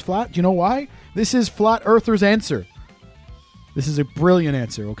world is flat? Do you know why? This is Flat Earther's answer. This is a brilliant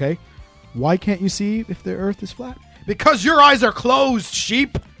answer, okay? Why can't you see if the Earth is flat? Because your eyes are closed,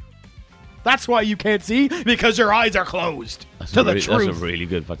 sheep! That's why you can't see, because your eyes are closed. That's to a the really, truth. That's a really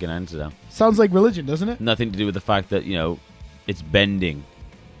good fucking answer, though. Sounds like religion, doesn't it? Nothing to do with the fact that, it's bending.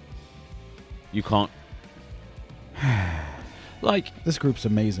 You can't... Like, This group's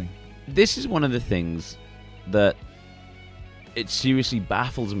amazing. this is one of the things that it seriously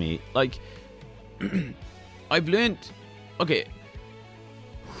baffles me. Like, I've learned... Okay.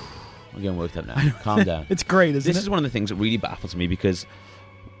 I'm getting worked up now. Calm down. It's great, isn't This it? is one of the things that really baffles me because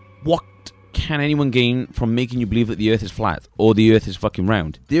what can anyone gain from making you believe that the Earth is flat or the Earth is fucking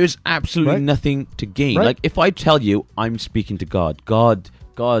round? There is absolutely Right. nothing to gain. Right. Like, if I tell you I'm speaking to God, God,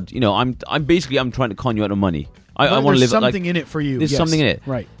 I'm basically trying to con you out of money. I want to live There's it like something in it for you. there's yes. something in it.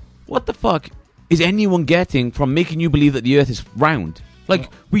 Right. What the fuck is anyone getting from making you believe that the Earth is round? Like,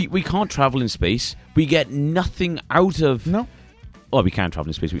 we can't travel in space. We get nothing out of... No. Well, we can travel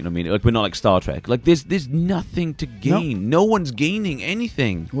in space, but you know what I mean? Like, we're not like Star Trek. Like, there's nothing to gain. No one's gaining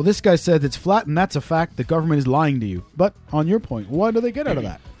anything. Well, this guy says it's flat, and that's a fact. The government is lying to you. But on your point, what do they get out of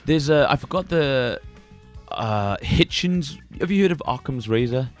that? There's I forgot the Hitchens. Have you heard of Occam's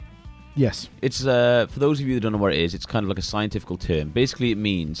razor? Yes. It's for those of you that don't know what it is, it's kind of like a scientific term. Basically, it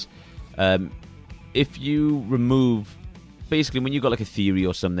means if you remove, basically when you've got like a theory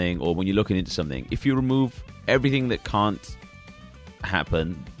or something, or when you're looking into something, if you remove everything that can't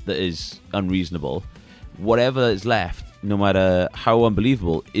happen, that is unreasonable, whatever is left, no matter how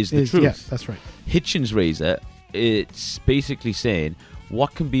unbelievable, is the truth. Yes, that's right. Hitchens' razor, it's basically saying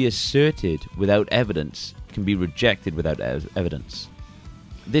what can be asserted without evidence can be rejected without evidence.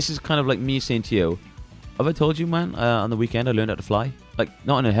 This is kind of like me saying to you, Have I told you, man? On the weekend, I learned how to fly. Like,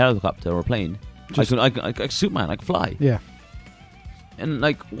 not in a helicopter or a plane. I Superman. I can fly. Yeah. And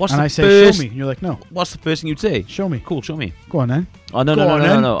like, what's and the I say, first? show me. And you're like, no. What's the first thing you'd say? Show me. Cool, show me. Go on, then. Oh no, Go on,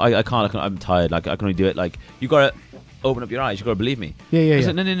 then. I can't. I'm tired. Like, I can only do it. Like, you gotta open up your eyes. You gotta believe me. Yeah. I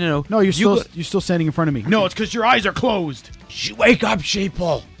said, no. No, you're still standing in front of me. No, it's because your eyes are closed. Wake up,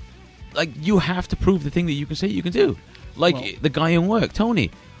 sheeple. Like, you have to prove the thing that you can say you can do. Like, the guy in work,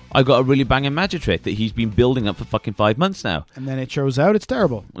 Tony. I got a really banging magic trick that he's been building up for fucking 5 months now. And then it shows out. It's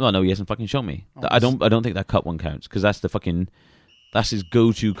terrible. Well, no, he hasn't fucking shown me. I don't think that cup one counts because that's his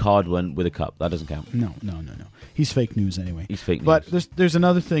go-to card one with a cup. That doesn't count. No. He's fake news anyway. He's fake news. But there's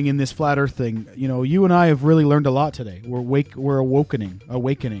another thing in this flat Earth thing. You know, you and I have really learned a lot today. We're awakening.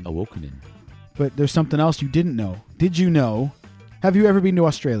 But there's something else you didn't know. Did you know? Have you ever been to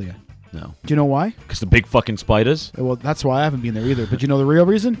Australia? No. Do you know why? Because the big fucking spiders. Well, that's why I haven't been there either. But you know the real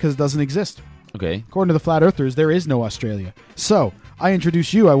reason? Because it doesn't exist. Okay. According to the Flat Earthers, there is no Australia. So, I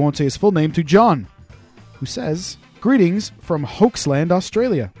introduce you, I won't say his full name, to John, who says, greetings from Hoaxland,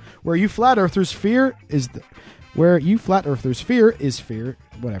 Australia, where you Flat Earthers fear is fear,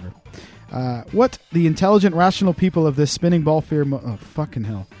 whatever. What the intelligent, rational people of this spinning ball fear... oh, fucking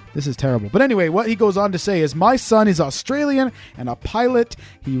hell. This is terrible. But anyway, what he goes on to say is, my son is Australian and a pilot.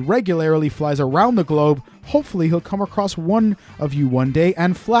 He regularly flies around the globe. Hopefully he'll come across one of you one day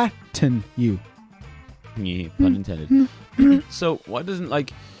and flatten you. Yeah, pun intended. So, why doesn't,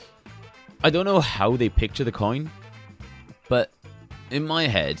 like... I don't know how they picture the coin, but in my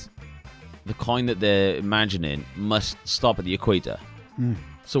head, the coin that they're imagining must stop at the equator.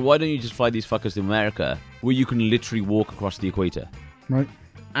 So why don't you just fly these fuckers to America, where you can literally walk across the equator? Right.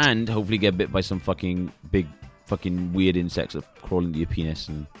 And hopefully get bit by some fucking big, fucking weird insects that crawl into your penis,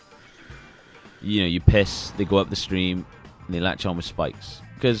 and you know, you piss, they go up the stream, and they latch on with spikes.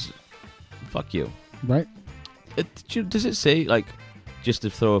 Because, fuck you. Right. Does it say, like, just to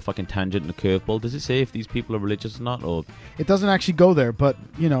throw a fucking tangent and a curveball, does it say if these people are religious or not? Or it doesn't actually go there, but,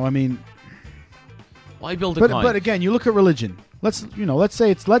 you know, I mean... Why build a coin? But again, you look at religion. Let's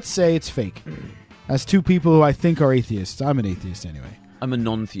say it's fake. As two people who I think are atheists. I'm an atheist anyway. I'm a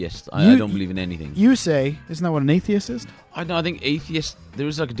non-theist. I don't believe in anything. You say, isn't that what an atheist is? I think atheist, there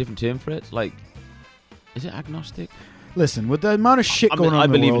is like a different term for it. Like, is it agnostic? Listen, with the amount of shit going on in the world,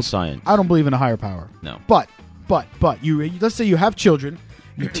 I believe in science. I don't believe in a higher power. No. But you let's say you have children,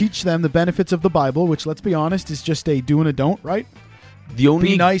 you teach them the benefits of the Bible, which, let's be honest, is just a do and a don't, right? The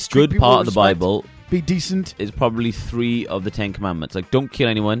only nice, good part of the Bible... Be decent. Is probably 3 of the 10 commandments. Like, don't kill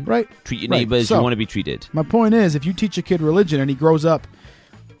anyone. Right. Treat your neighbors. So, you want to be treated. My point is, if you teach a kid religion and he grows up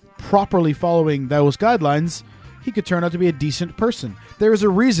properly following those guidelines, he could turn out to be a decent person. There is a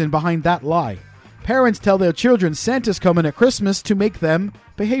reason behind that lie. Parents tell their children Santa's coming at Christmas to make them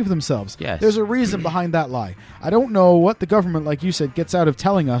behave themselves. Yes. There's a reason behind that lie. I don't know what the government, like you said, gets out of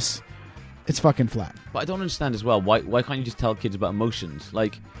telling us it's fucking flat. But I don't understand as well, why can't you just tell kids about emotions?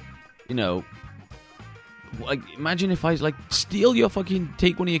 Like, you know... Like, imagine if I like steal your fucking,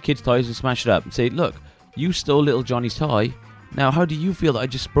 take one of your kids' toys and smash it up and say, look, you stole little Johnny's toy. Now, how do you feel that I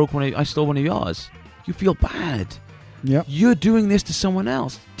just I stole one of yours? You feel bad. Yeah. You're doing this to someone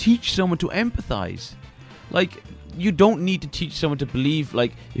else. Teach someone to empathize. Like, you don't need to teach someone to believe,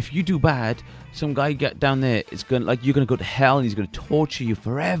 like, if you do bad, some guy get down there, it's going like you're going to go to hell and he's going to torture you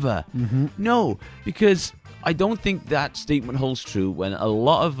forever. Mm-hmm. No, because I don't think that statement holds true when a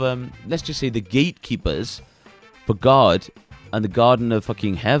lot of, let's just say the gatekeepers for God and the Garden of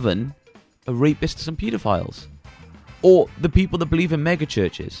fucking Heaven are rapists and pedophiles. Or the people that believe in mega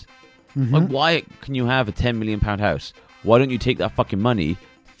churches. Mm-hmm. Like, why can you have a £10 million house? Why don't you take that fucking money,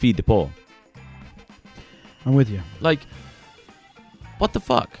 feed the poor? I'm with you. Like, what the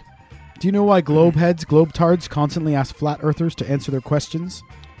fuck? Do you know why globetards constantly ask flat earthers to answer their questions?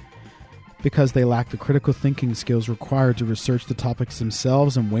 Because they lack the critical thinking skills required to research the topics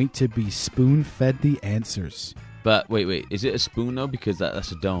themselves and wait to be spoon-fed the answers. But wait, is it a spoon though? Because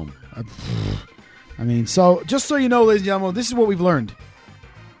that's a dome. I mean, so just so you know, ladies and gentlemen, this is what we've learned.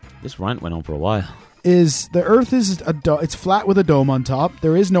 This rant went on for a while. Is the Earth is it's flat with a dome on top.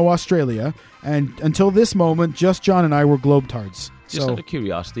 There is no Australia, and until this moment, just John and I were globetards. Just out of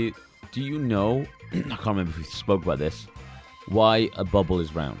curiosity, do you know? I can't remember if we spoke about this. Why a bubble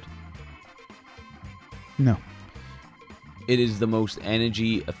is round? No. It is the most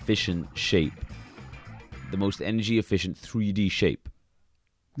energy efficient shape. The most energy efficient 3D shape.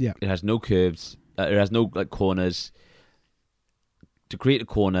 Yeah. It has no curves. It has no like corners. To create a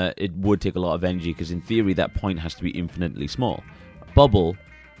corner, it would take a lot of energy because in theory that point has to be infinitely small. A bubble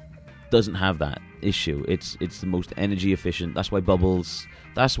doesn't have that issue. It's the most energy efficient. That's why bubbles.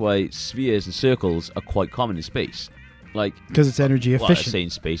 That's why spheres and circles are quite common in space. Like because it's energy well, I efficient. say in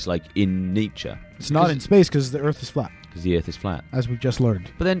space, like in nature. It's not in space because the Earth is flat, Because the Earth is flat. as we've just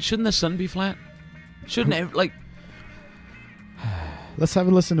learned. But then, shouldn't the sun be flat? Shouldn't it, like? Let's have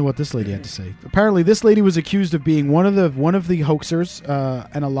a listen to what this lady had to say. Apparently, this lady was accused of being one of the hoaxers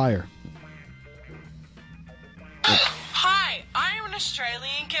and a liar. Hi, I am an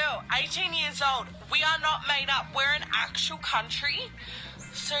Australian girl, 18 years old. We are not made up. We're an actual country.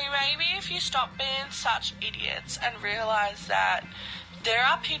 So maybe if you stop being such idiots and realise that there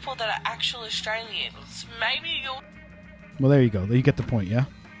are people that are actual Australians, maybe you'll... Well, there you go. You get the point, yeah?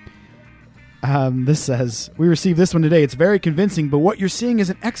 This says, we received this one today. It's very convincing, but what you're seeing is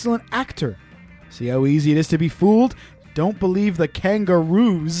an excellent actor. See how easy it is to be fooled? Don't believe the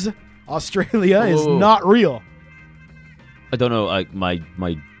kangaroos. Australia is not real. I don't know. Like my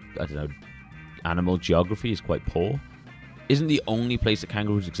I don't know. Animal geography is quite poor. Isn't the only place that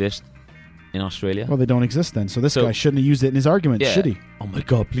kangaroos exist in Australia? Well, they don't exist then, so this guy shouldn't have used it in his argument, should he? Oh my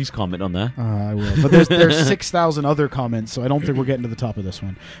god, please comment on that. I will. But there's 6,000 other comments, so I don't think we're getting to the top of this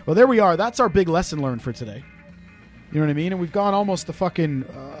one. Well, there we are. That's our big lesson learned for today. You know what I mean? And we've gone almost the fucking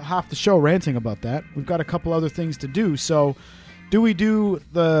half the show ranting about that. We've got a couple other things to do, so do we do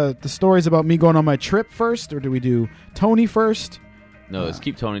the stories about me going on my trip first, or do we do Tony first? No, let's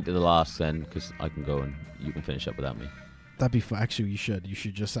keep Tony to the last then, because I can go and you can finish up without me. That'd be fun. Actually, you should. You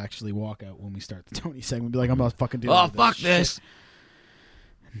should just actually walk out when we start the Tony segment. Be like, I'm not fucking doing Oh, fuck this.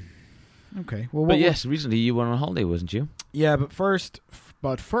 Okay. Well, but yes, recently you went on holiday, wasn't you? Yeah, but first,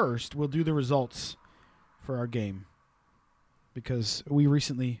 we'll do the results for our game. Because we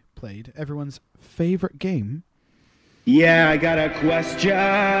recently played everyone's favorite game. Yeah, I got a question.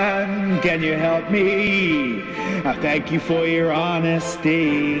 Can you help me? I thank you for your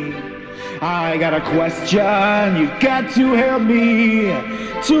honesty. I got a question. You got to help me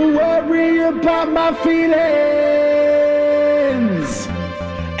to worry about my feelings.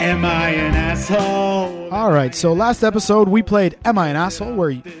 Am I an asshole? All right, so last episode we played Am I an Asshole,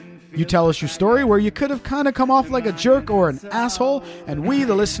 where you tell us your story where you could have kind of come off like a jerk or an asshole, and we,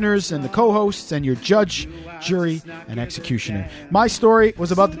 the listeners and the co-hosts and your judge, jury, and executioner. My story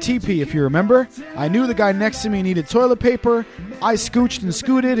was about the TP, if you remember. I knew the guy next to me needed toilet paper. I scooched and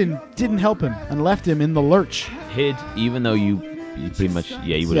scooted and didn't help him and left him in the lurch. Hid, even though you pretty much,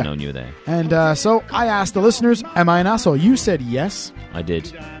 you would have known you were there. And so I asked the listeners, am I an asshole? You said yes. I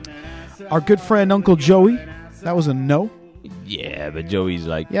did. Our good friend Uncle Joey, that was a no. Yeah, but Joey's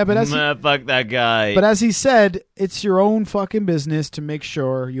like, yeah, but fuck that guy. But as he said, it's your own fucking business to make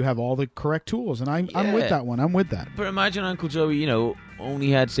sure you have all the correct tools, and I'm with that one. I'm with that. But imagine Uncle Joey, only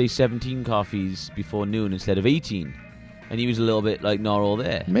had, say, 17 coffees before noon instead of 18. And he was a little bit, like, not all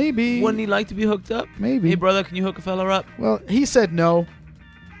there. Maybe. Wouldn't he like to be hooked up? Maybe. Hey, brother, can you hook a fella up? Well, he said no.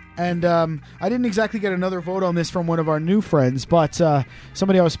 And I didn't exactly get another vote on this from one of our new friends, but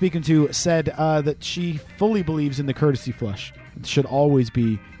somebody I was speaking to said that she fully believes in the courtesy flush. It should always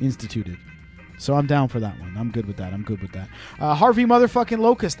be instituted. So I'm down for that one. I'm good with that. Harvey motherfucking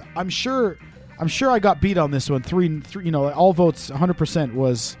Locust. I'm sure I got beat on this one. Three, all votes, 100%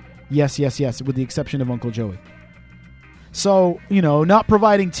 was yes, with the exception of Uncle Joey. So, not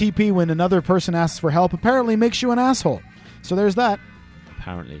providing TP when another person asks for help apparently makes you an asshole. So there's that.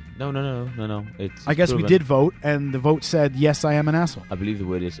 Apparently. No. I guess we did vote, and the vote said, yes, I am an asshole. I believe the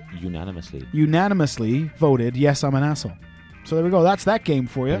word is unanimously. Unanimously voted, yes, I'm an asshole. So there we go. That's that game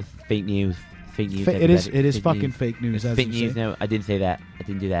for you. Fake news. It is fucking fake news. It's fake news. No, I didn't say that. I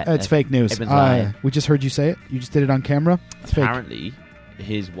didn't do that. It's fake news. We just heard you say it. You just did it on camera. It's apparently,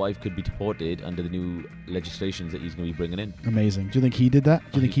 his wife could be deported under the new legislations that he's going to be bringing in. Amazing. Do you think he did that?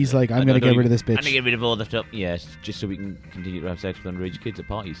 Do you think he's like, I'm going to get rid of this bitch? I'm going to get rid of all the stuff. Yes, just so we can continue to have sex with underage kids at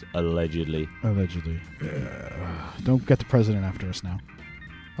parties. Allegedly. Don't get the president after us now.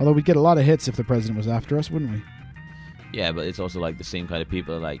 Although we'd get a lot of hits if the president was after us, wouldn't we? Yeah, but it's also like the same kind of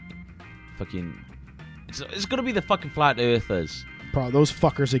people, like fucking. It's going to be the fucking flat earthers. Those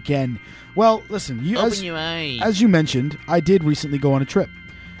fuckers again. Well, listen, open your eyes. As you mentioned, I did recently go on a trip.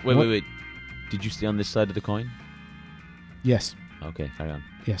 Wait. Did you stay on this side of the coin? Yes. Okay, carry on.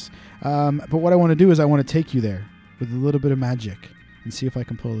 Yes. But what I want to do is I want to take you there with a little bit of magic and see if I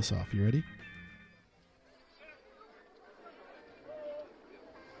can pull this off. You ready?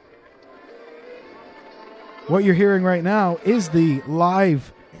 What you're hearing right now is the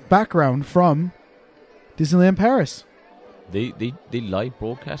live background from Disneyland Paris. They live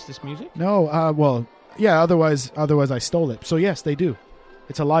broadcast this music? No, well, yeah, otherwise I stole it. So yes, they do.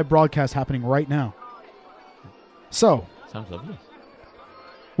 It's a live broadcast happening right now. So, sounds lovely.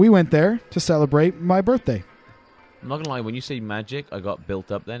 we went there to celebrate my birthday. I'm not going to lie. When you say magic, I got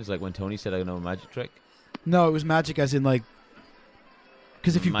built up then. It's like when Tony said I know a magic trick. No, it was magic as in like...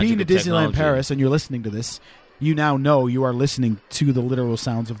 Because if you've Magic been to of Disneyland technology. Paris and you're listening to this, you now know you are listening to the literal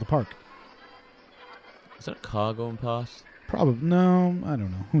sounds of the park. Is that a car going past? Probably. No, I don't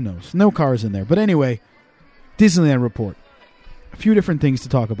know. Who knows? No cars in there. But anyway, Disneyland report. A few different things to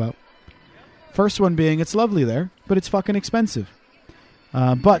talk about. First one being, it's lovely there, but it's fucking expensive.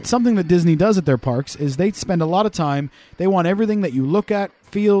 But something that Disney does at their parks is they spend a lot of time. They want everything that you look at,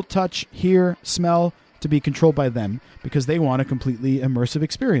 feel, touch, hear, smell to be controlled by them because they want a completely immersive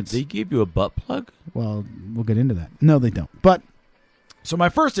experience. They give you a butt plug? Well, we'll get into that. No, they don't. But, so my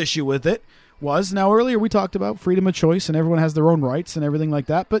first issue with it was, now earlier we talked about freedom of choice and everyone has their own rights and everything like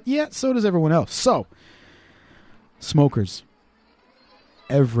that, but yeah, so does everyone else. So, smokers.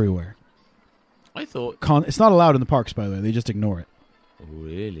 Everywhere. I thought... It's not allowed in the parks, by the way. They just ignore it. Oh,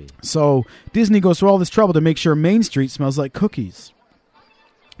 really? So, Disney goes through all this trouble to make sure Main Street smells like cookies.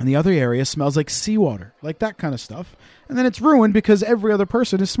 And the other area smells like seawater, like that kind of stuff. And then it's ruined because every other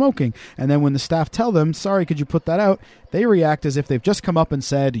person is smoking. And then when the staff tell them, sorry, could you put that out? They react as if they've just come up and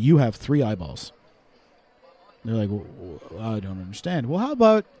said, you have 3 eyeballs. They're like, well, I don't understand. Well, how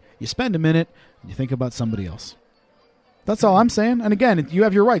about you spend a minute and you think about somebody else? That's all I'm saying. And again, you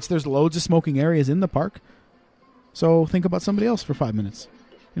have your rights. There's loads of smoking areas in the park. So think about somebody else for 5 minutes.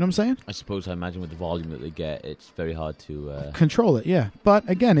 You know what I'm saying? I suppose, I imagine with the volume that they get, it's very hard to... control it, yeah. But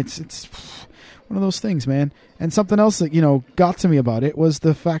again, it's one of those things, man. And something else that, got to me about it was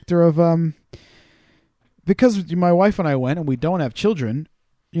the factor of... because my wife and I went and we don't have children,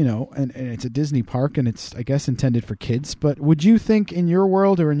 and it's a Disney park and it's, I guess, intended for kids. But would you think in your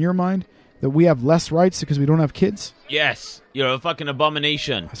world or in your mind that we have less rights because we don't have kids? Yes, you're a fucking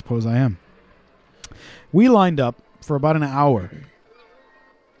abomination. I suppose I am. We lined up for about an hour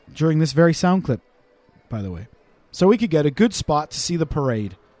during this very sound clip, by the way, so we could get a good spot to see the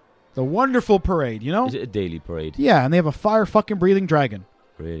parade. The wonderful parade, Is it a daily parade? Yeah, and they have a fire-fucking-breathing dragon.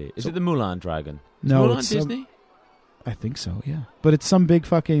 Really? Is it the Mulan dragon? No, Mulan it's Disney? I think so, yeah. But it's some big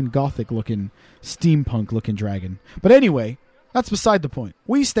fucking gothic-looking, steampunk-looking dragon. But anyway, that's beside the point.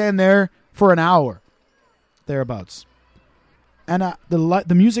 We stand there for an hour, thereabouts. And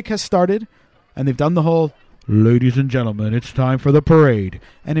the music has started, and they've done the whole, ladies and gentlemen, it's time for the parade.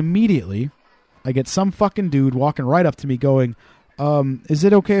 And immediately, I get some fucking dude walking right up to me going, is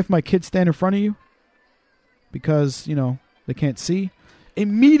it okay if my kids stand in front of you? Because, they can't see.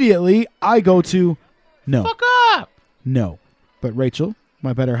 Immediately, I go to, no. Fuck up! No. But Rachel,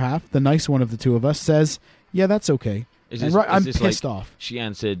 my better half, the nice one of the two of us, says, yeah, that's okay. I'm pissed off. She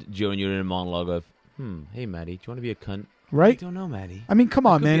answered during your inner monologue of, hey, Maddie, do you want to be a cunt? Right? I don't know, Maddie. I mean, come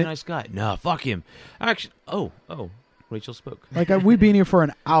on, man. Be a nice guy. No, fuck him. Actually, Rachel spoke. We've been here for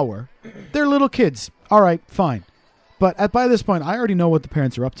an hour. They're little kids. All right, fine. But by this point, I already know what the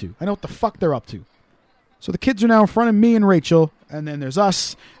parents are up to. I know what the fuck they're up to. So the kids are now in front of me and Rachel, and then there's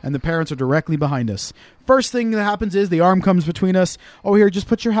us, and the parents are directly behind us. First thing that happens is the arm comes between us. Oh, here, just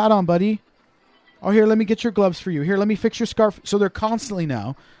put your hat on, buddy. Oh, here, let me get your gloves for you. Here, let me fix your scarf. So they're constantly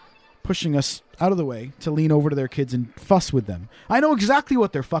now pushing us out of the way to lean over to their kids and fuss with them. I know exactly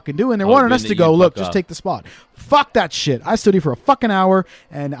what they're fucking doing. They're wanting us to go, look, just take the spot. Fuck that shit. I stood here for a fucking hour,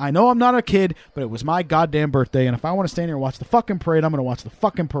 and I know I'm not a kid, but it was my goddamn birthday, and if I want to stand here and watch the fucking parade, I'm going to watch the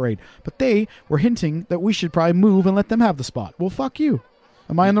fucking parade. But they were hinting that we should probably move and let them have the spot. Well, fuck you.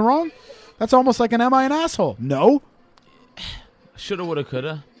 Am I in the wrong? That's almost like an am I an asshole? No. Shoulda, woulda,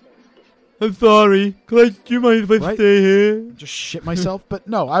 coulda. I'm sorry. Do you mind if I stay here? Just shit myself. But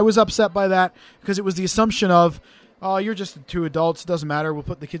no, I was upset by that because it was the assumption of, oh, you're just 2 adults. It doesn't matter. We'll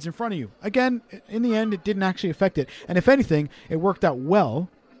put the kids in front of you. Again, in the end, it didn't actually affect it. And if anything, it worked out well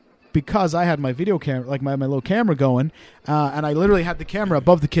because I had my video camera, like my little camera going, and I literally had the camera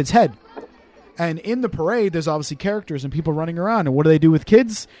above the kid's head. And in the parade, there's obviously characters and people running around. And what do they do with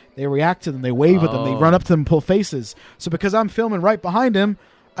kids? They react to them. They wave at them. They run up to them and pull faces. So because I'm filming right behind him,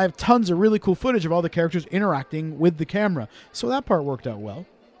 I have tons of really cool footage of all the characters interacting with the camera. So that part worked out well.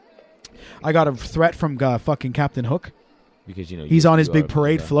 I got a threat from fucking Captain Hook. Because, he's on his big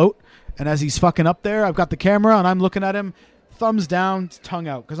parade float. And as he's fucking up there, I've got the camera and I'm looking at him, thumbs down, tongue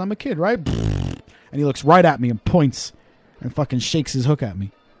out. Because I'm a kid, right? And he looks right at me and points and fucking shakes his hook at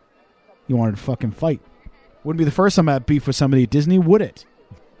me. He wanted to fucking fight. Wouldn't be the first time I had beef with somebody at Disney, would it?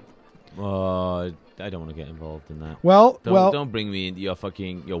 I don't want to get involved in that. Don't bring me into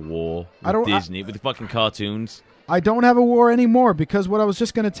your war with Disney, with the fucking cartoons. I don't have a war anymore because what I was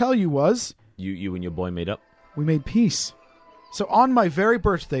just going to tell you was... You and your boy made up? We made peace. So on my very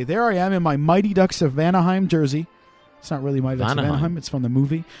birthday, there I am in my Mighty Ducks of Anaheim jersey It's not really my Ducks of Anaheim. Anaheim. It's from the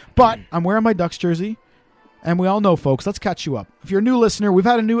movie. But I'm wearing my Ducks jersey. And we all know, folks, let's catch you up. If you're a new listener, we've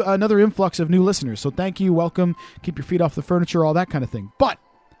had another influx of new listeners. So thank you, welcome, keep your feet off the furniture, all that kind of thing. But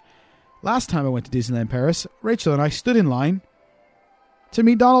last time I went to Disneyland Paris, Rachel and I stood in line to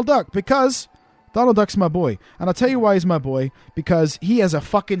meet Donald Duck because Donald Duck's my boy. And I'll tell you why he's my boy, because he has a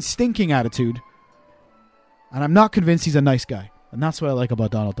fucking stinking attitude. And I'm not convinced he's a nice guy. And that's what I like about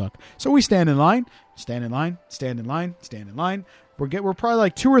Donald Duck. So we stand in line. We're probably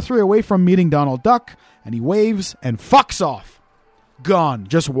like 2 or 3 away from meeting Donald Duck. And he waves and fucks off. Gone.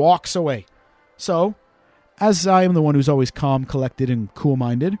 Just walks away. So, as I am the one who's always calm, collected, and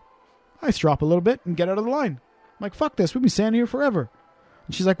cool-minded, I strop a little bit and get out of the line. I'm like, fuck this. We've been standing here forever.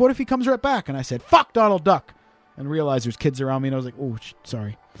 And she's like, what if he comes right back? And I said, fuck Donald Duck. And realized there's kids around me. And I was like, oh,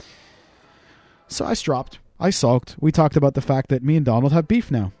 sorry. So I stropped. I sulked. We talked about the fact that me and Donald have beef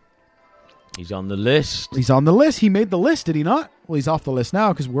now. He's on the list. He's on the list. He made the list, did he not? Well, he's off the list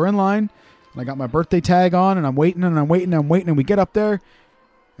now because we're in line. And I got my birthday tag on, and I'm waiting. And we get up there,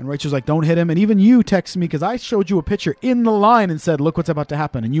 and Rachel's like, don't hit him. And even you texted me because I showed you a picture in the line and said, look what's about to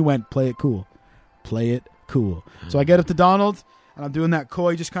happen. And you went, play it cool. Play it cool. So I get up to Donald, and I'm doing that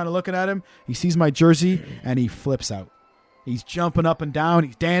coy, just kind of looking at him. He sees my jersey, and he flips out. He's jumping up and down.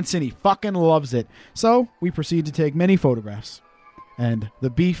 He's dancing. He fucking loves it. So we proceed to take many photographs. And the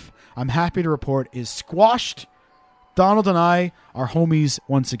beef, I'm happy to report, is squashed. Donald and I are homies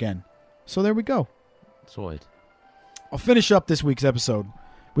once again. So there we go. Sorted. I'll finish up this week's episode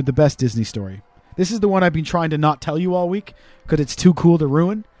with the best Disney story. This is the one I've been trying to not tell you all week because it's too cool to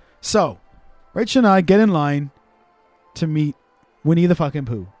ruin. So, Rachel and I get in line to meet Winnie the fucking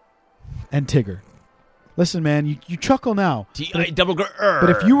Pooh and Tigger. Listen, man, you chuckle now. But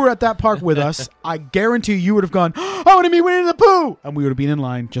if you were at that park with us, I guarantee you would have gone, I want to meet Winnie the Pooh! And we would have been in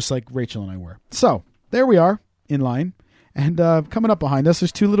line just like Rachel and I were. So, there we are in line. And coming up behind us,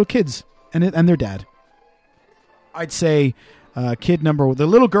 there's 2 little kids. And their dad. I'd say the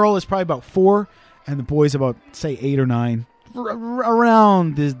little girl is probably about 4, and the boy's about, say, 8 or 9,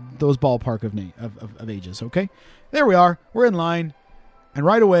 around those ballpark of ages, okay? There we are. We're in line, and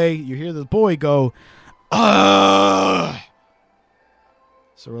right away, you hear the boy go, Ugh!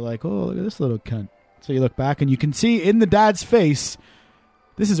 So we're like, oh, look at this little cunt. So you look back, and you can see in the dad's face,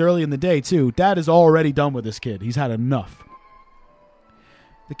 this is early in the day, too, Dad is already done with this kid. He's had enough.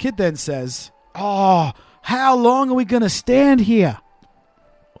 The kid then says, oh, how long are we going to stand here?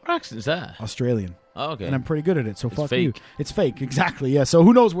 What accent is that? Australian. Oh, okay. And I'm pretty good at it, so It's fuck fake. you. It's fake, exactly, yeah. So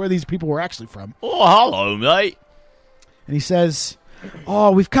who knows where these people were actually from. Oh, hello, mate. And he says,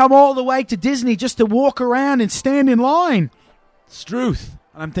 oh, we've come all the way to Disney just to walk around and stand in line. Struth.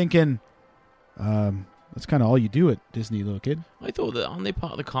 And I'm thinking, that's kind of all you do at Disney, little kid. I thought that, aren't they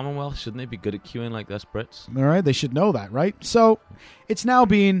part of the Commonwealth? Shouldn't they be good at queuing like us Brits? All right, they should know that, right? So it's now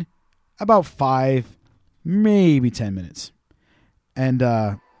been about 5, maybe 10 minutes. And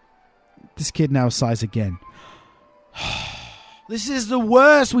this kid now sighs again. This is the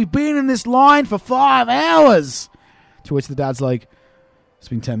worst. We've been in this line for 5 hours. To which the dad's like, it's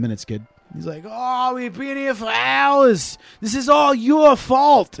been 10 minutes, kid. He's like, oh, we've been here for hours. This is all your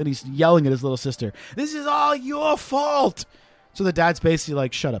fault. And he's yelling at his little sister. This is all your fault. So the dad's basically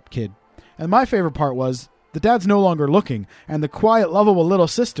like, shut up, kid. And my favorite part was the dad's no longer looking. And the quiet, lovable little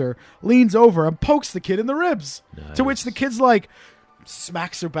sister leans over and pokes the kid in the ribs. Nice. To which the kid's like,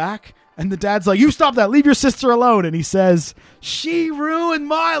 smacks her back. And the dad's like, you stop that. Leave your sister alone. And he says, she ruined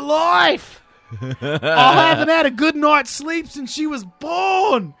my life. I haven't had a good night's sleep since she was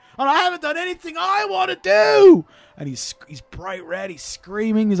born. And I haven't done anything I want to do. And he's bright red. He's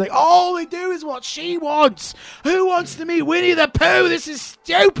screaming. He's like, all we do is what she wants. Who wants to meet Winnie the Pooh? This is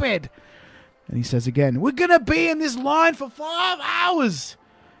stupid. And he says again, we're going to be in this line for 5 hours.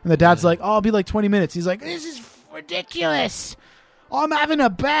 And the dad's like, oh, I'll be like 20 minutes. He's like, this is ridiculous. I'm having a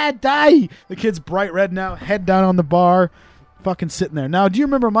bad day. The kid's bright red now, head down on the bar, fucking sitting there. Now, do you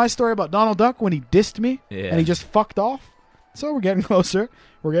remember my story about Donald Duck when he dissed me? Yeah. And he just fucked off? So we're getting closer.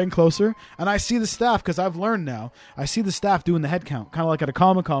 We're getting closer. And I see the staff, because I've learned now, I see the staff doing the head count, kind of like at a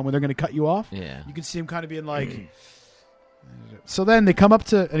Comic-Con when they're going to cut you off. Yeah. You can see them kind of being like... So then they come up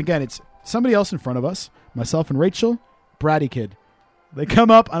to, and again, it's somebody else in front of us, myself and Rachel, bratty kid. They come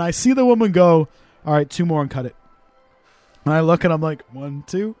up, and I see the woman go, all right, 2 more and cut it. And I look, and I'm like, 1,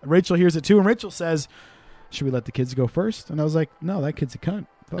 2. And Rachel hears it too, and Rachel says, should we let the kids go first? And I was like, no, that kid's a cunt.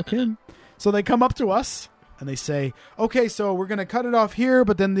 Fuck him. So they come up to us. And they say, okay, so we're going to cut it off here,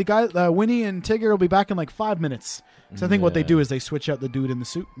 but then the guy, Winnie and Tigger will be back in like 5 minutes. So I think what they do is they switch out the dude in the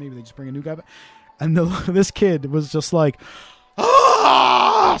suit. Maybe they just bring a new guy back. And this kid was just like, ah!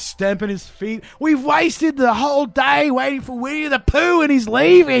 stamping his feet. We've wasted the whole day waiting for Winnie the Pooh, and he's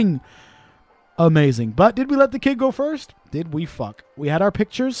leaving. Amazing. But did we let the kid go first? Did we fuck? We had our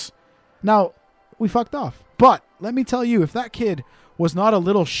pictures. Now, we fucked off. But let me tell you, if that kid was not a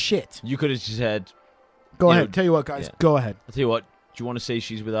little shit. You could have just said... Go ahead. Tell you what, guys. Yeah. Go ahead. I'll tell you what. Do you want to say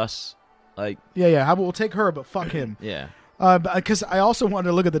she's with us? Like... Yeah. How about we'll take her, but fuck him. Yeah. Because I also wanted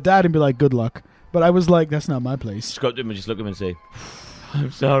to look at the dad and be like, good luck. But I was like, that's not my place. Just go up to him and just look at him and say,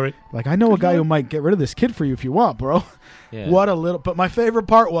 I'm sorry. Like, I know a guy who might get rid of this kid for you if you want, bro. Yeah. What a little... But my favorite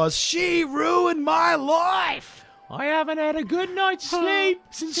part was, she ruined my life. I haven't had a good night's sleep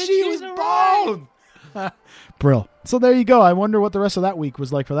since she was born. Brill. So there you go. I wonder what the rest of that week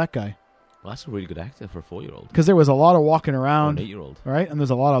was like for that guy. Well, that's a really good actor for a 4-year-old. Because there was a lot of walking around. Or an 8-year-old. Right? And there's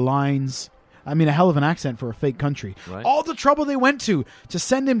a lot of lines. I mean, a hell of an accent for a fake country. Right. All the trouble they went to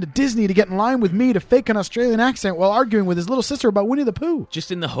send him to Disney to get in line with me to fake an Australian accent while arguing with his little sister about Winnie the Pooh.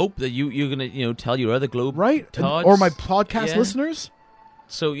 Just in the hope that you're going to, tell your other Globe right? Tods. Or my podcast listeners.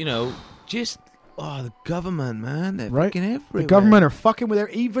 So, just... Oh, the government, man. They're right? fucking everywhere. The government are fucking with her.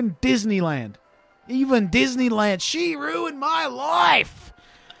 Even Disneyland. She ruined my life.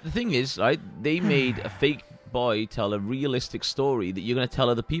 The thing is, right, they made a fake boy tell a realistic story that you're going to tell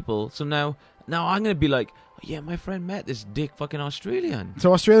other people. So now I'm going to be like, oh, yeah, my friend met this dick fucking Australian.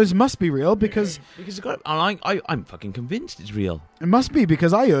 So Australians must be real because I'm fucking convinced it's real. It must be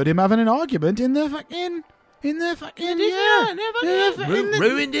because I heard him having an argument in the fucking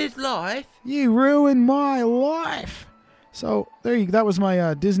ruined his life. You ruined my life. So that was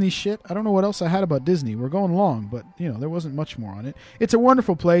my Disney shit. I don't know what else I had about Disney. We're going long, but there wasn't much more on it. It's a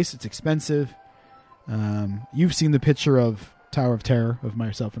wonderful place. It's expensive. You've seen the picture of Tower of Terror of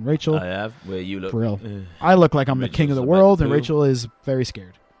myself and Rachel. I have, where you look. For real. I look like I'm the king of the world, and Rachel is very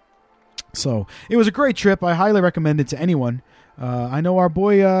scared. So it was a great trip. I highly recommend it to anyone. I know our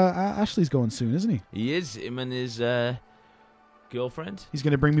boy Ashley's going soon, isn't he? He is. Him and his girlfriend. He's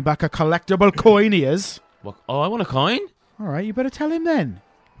going to bring me back a collectible coin, he is. What? Oh, I want a coin? All right, you better tell him then.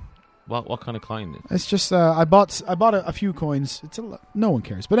 What kind of coin? It's just I bought a few coins. No one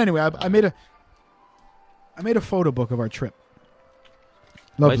cares. But anyway, I made a photo book of our trip.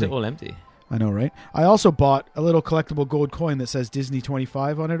 Lovely. Why is it all empty? I know, right? I also bought a little collectible gold coin that says Disney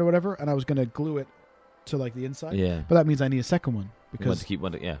 25 on it or whatever, and I was going to glue it to like the inside. Yeah. But that means I need a second one. Because one to keep,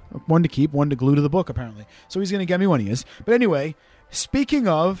 one to keep, one to glue to the book, apparently. So he's going to get me one of his. But anyway, speaking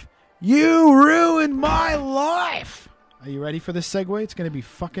of, you ruined my life. Are you ready for this segue? It's going to be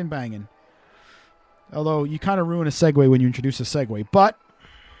fucking banging. Although you kind of ruin a segue when you introduce a segue. But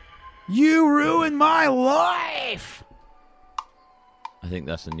you ruined my life. I think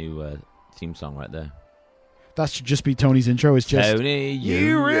that's a new theme song right there. That should just be Tony's intro. It's just, Tony,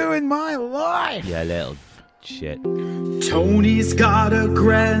 you ruined my life. Yeah, little shit. Tony's got a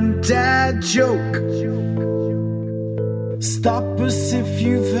granddad joke. Stop us if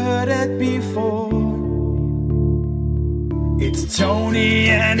you've heard it before. It's Tony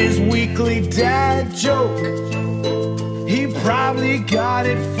and his weekly dad joke. He probably got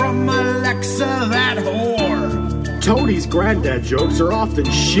it from Alexa, that whore. Tony's granddad jokes are often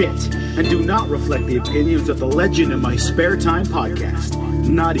shit and do not reflect the opinions of the Legend in My Spare Time podcast.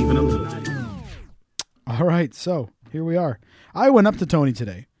 Not even a little bit. All right, so here we are. I went up to Tony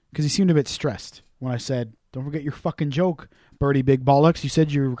today because he seemed a bit stressed when I said, don't forget your fucking joke, Birdie Big Bollocks. You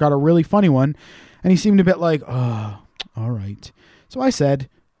said you got a really funny one. And he seemed a bit like, oh, all right. So I said,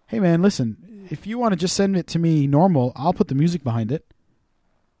 hey, man, listen, if you want to just send it to me normal, I'll put the music behind it.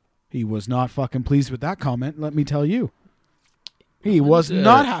 He was not fucking pleased with that comment, let me tell you. He was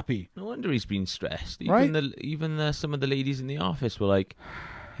not happy. No wonder he's been stressed. Right? Even some of the ladies in the office were like,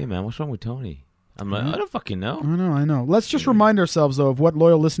 hey, man, what's wrong with Tony? I'm like, I don't fucking know. I know. Let's just remind ourselves, though, of what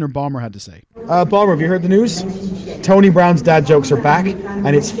loyal listener Balmer had to say. Balmer, have you heard the news? Tony Brown's dad jokes are back,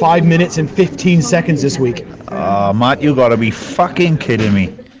 and it's 5 minutes and 15 seconds this week. Matt, you gotta be fucking kidding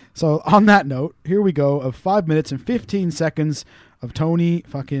me. So, on that note, here we go of 5 minutes and 15 seconds of Tony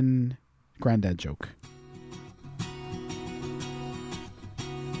fucking granddad joke.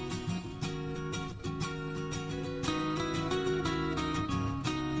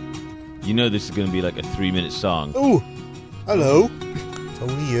 You know this is going to be like a 3-minute song. Oh, hello.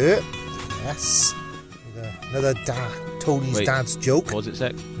 Tony here. Yes. Another Tony's dad's joke. Pause it a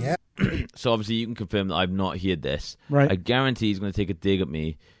sec. Yeah. So obviously you can confirm that I've not heard this. Right. I guarantee he's going to take a dig at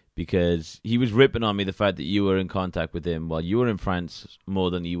me because he was ripping on me the fact that you were in contact with him while you were in France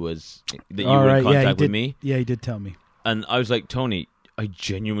more than he was, that you were in contact with me. Yeah, he did tell me. And I was like, Tony, I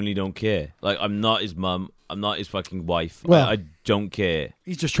genuinely don't care. Like, I'm not his mum. I'm not his fucking wife. Well, I don't care.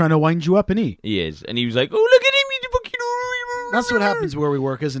 He's just trying to wind you up, isn't he? He is. And he was like, oh, look at him. He's fucking... That's what happens where we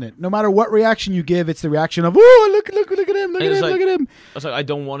work, isn't it? No matter what reaction you give, it's the reaction of, "Oh, look at him, look at him, look at him." I was like, I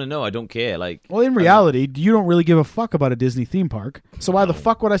don't want to know. I don't care. Like, well, in reality, you don't really give a fuck about a Disney theme park. So why the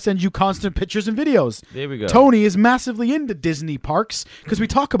fuck would I send you constant pictures and videos? There we go. Tony is massively into Disney parks because we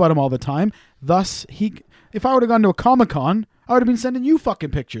talk about them all the time. Thus, if I would have gone to a Comic-Con, I would have been sending you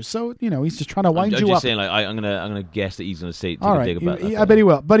fucking pictures. So, he's just trying to wind you up. I'm just saying, like, I'm gonna guess that he's gonna say take all a right. dig about that. I bet he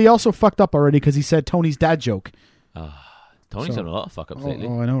will. But he also fucked up already because he said Tony's dad joke. Tony's done a lot of fuck ups lately.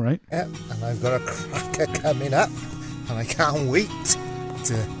 Oh, I know, right? Yeah, and I've got a cracker coming up, and I can't wait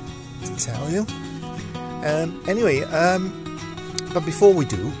to tell you. Anyway, but before we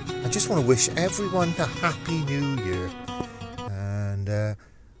do, I just want to wish everyone a happy New Year, and I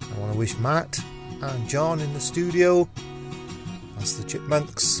want to wish Matt and John in the studio, that's the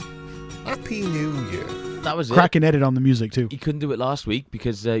Chipmunks, happy New Year. That was cracking edit on the music too. He couldn't do it last week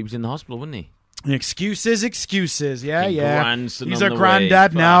because he was in the hospital, wasn't he? Excuses. Yeah. Grandson He's on a the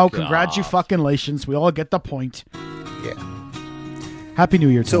granddad way. now. Fuck Congratulations. We all get the point. Yeah. Happy New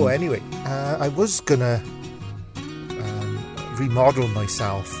Year, Tony. So anyway, I was gonna remodel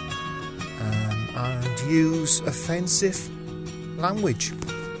myself and use offensive language.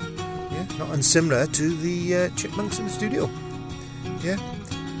 Yeah, not unsimilar to the Chipmunks in the studio. Yeah,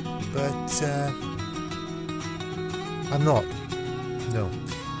 but I'm not. No.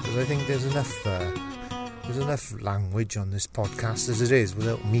 I think there's enough language on this podcast as it is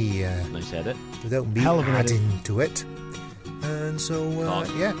without me without me adding to it. And so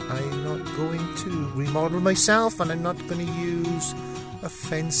I'm not going to remodel myself, and I'm not going to use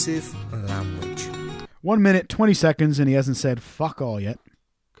offensive language. 1 minute 20 seconds, and he hasn't said fuck all yet.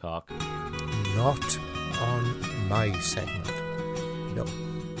 Cock. Not on my segment. No.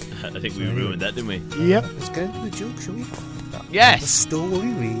 I think we ruined that, didn't we? Yep. Let's get into the joke, shall we? Yes. The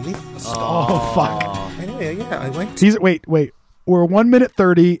story, really. Oh, fuck. Anyway, I went. Wait. We're 1 minute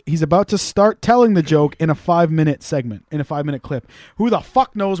 30. He's about to start telling the joke in a 5-minute segment, in a 5-minute clip. Who the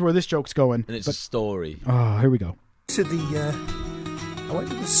fuck knows where this joke's going? And it's a story. Oh, here we go. I went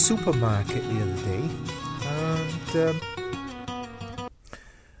to the supermarket the other day,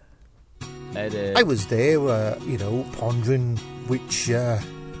 and I was there, pondering which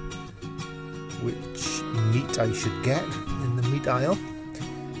meat I should get in the meat aisle.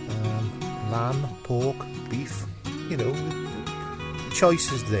 Lamb, pork, beef, the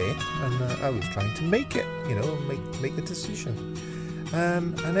choice is there, and I was trying to make it, make a decision.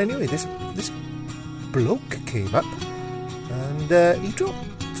 And anyway, this bloke came up, and he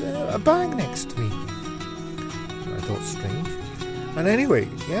dropped a bag next to me. I thought strange. And anyway,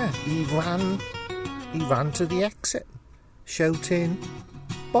 he ran to the exit, shouting,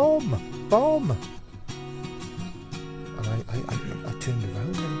 "Bomb! Bomb!" And I turned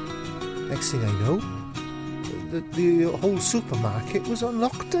around, and next thing I know, the whole supermarket was on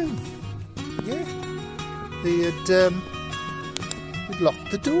lockdown. Yeah, they had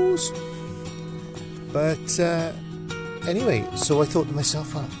locked the doors. But anyway, so I thought to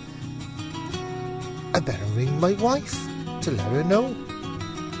myself, well, I better ring my wife to let her know,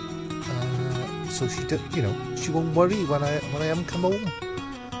 so she won't worry when I haven't come home.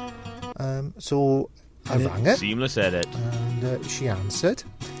 So I rang her. Seamless edit. And she answered,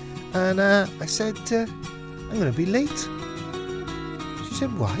 and I said, I'm going to be late. She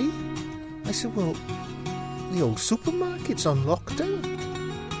said, why? I said, well, the old supermarket's on lockdown.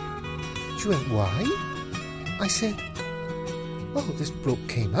 She went, why? I said, well, this bloke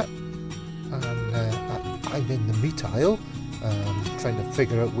came up, and I'm in the meat aisle, trying to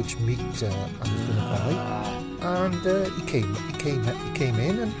figure out which meat I was going to buy, and he came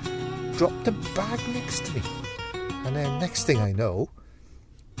in and dropped a bag next to me, and then next thing I know,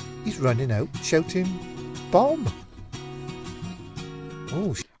 he's running out shouting, "Bomb!"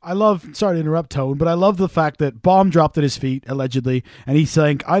 Oh. Sorry to interrupt, Tone, but I love the fact that bomb dropped at his feet, allegedly, and he's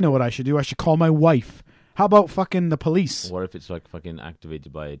saying, I know what I should do. I should call my wife. How about fucking the police? What if it's like fucking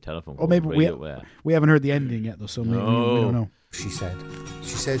activated by a telephone? Or maybe we haven't heard the ending yet, though, so maybe we don't know. She said,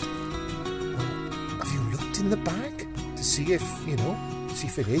 have you looked in the bag to see if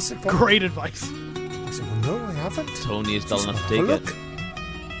it is a bomb? Great advice. I said, well, no, I haven't. Tony is dull enough to take it.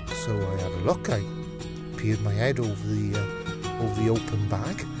 So I had a look. I peered my head over the open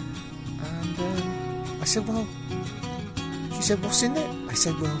bag, and I said, well, she said, what's in it? I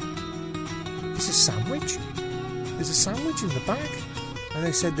said, well, it's a sandwich. There's a sandwich in the bag. And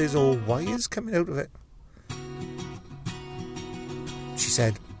they said there's all wires coming out of it. She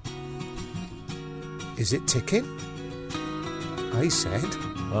said, is it ticking? I said,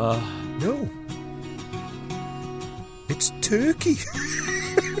 no, it's turkey.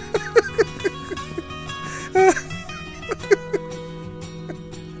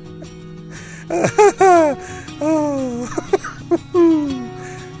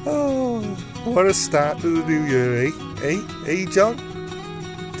 Oh, what a start to the new year, eh? Hey, John?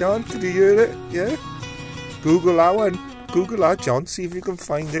 John, did you hear it? Yeah? Google that one. Google that, John. See if you can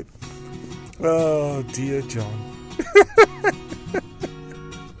find it. Oh, dear John.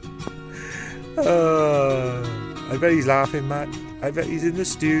 I bet he's laughing, Matt. I bet he's in the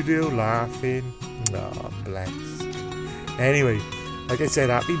studio laughing. Oh, bless. Anyway, like I said,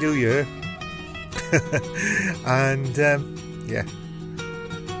 Happy New Year. And, yeah.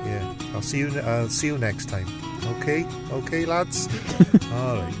 I'll see you next time. Okay, lads.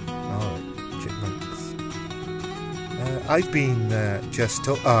 All right, chipmunks. I've been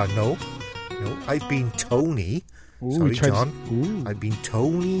I've been Tony. Ooh, sorry, John. I've been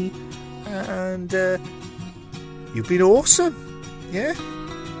Tony, and you've been awesome. Yeah.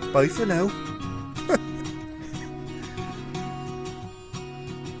 Bye for now.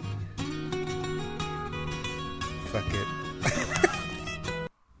 Fuck it.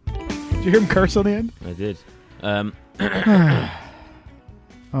 Did you hear him curse on the end? I did.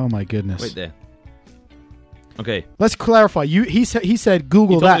 Oh my goodness. Wait there. Okay. Let's clarify. He said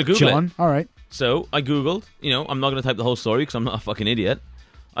Google He told me that, to Google John. it. All right. So I Googled, I'm not going to type the whole story because I'm not a fucking idiot.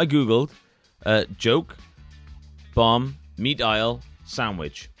 I Googled joke, bomb, meat aisle,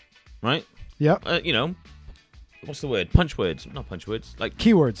 sandwich. Right? Yep. What's the word? Punch words. Not punch words. Like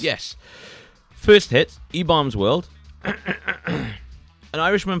keywords. Yes. First hit, E-Bombs World. An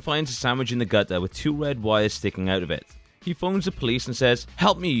Irishman finds a sandwich in the gutter with 2 red wires sticking out of it. He phones the police and says,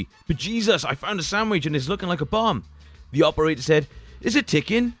 "Help me, but Jesus, I found a sandwich and it's looking like a bomb." The operator said, "Is it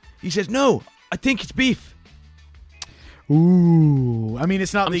ticking?" He says, "No, I think it's beef." Ooh. I mean,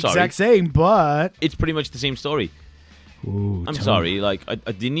 it's not the exact same, but it's pretty much the same story. Ooh, I'm sorry. Like, I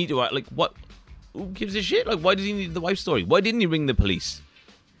didn't need to. Like, what? Who gives a shit? Like, why does he need the wife's story? Why didn't he ring the police?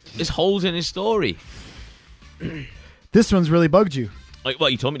 There's holes in his story. This one's really bugged you. Like, well,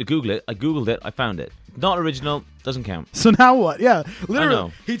 you told me to Google it. I Googled it. I found it. Not original. Doesn't count. So now what? Yeah, literally. I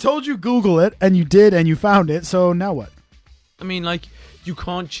know. He told you Google it, and you did, and you found it. So now what? I mean, like, you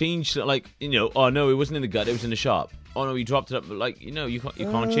can't change. Like, oh no, it wasn't in the gut. It was in the shop. Oh no, you dropped it up. But like, you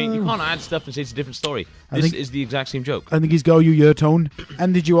can't change. You can't add stuff and say it's a different story. This is the exact same joke. I think he's your tone.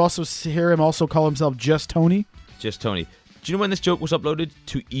 And did you also hear him also call himself Just Tony? Just Tony. Do you know when this joke was uploaded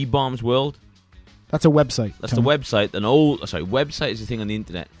to E-Bombs World? That's a website. That's the website. Website is a thing on the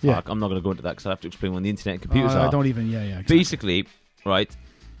internet. Yeah. Fuck, I'm not going to go into that because I have to explain when the internet and computers are. I don't even. Yeah. Exactly. Basically, right.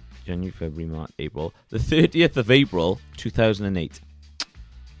 January, February, March, April. The 30th of April, 2008.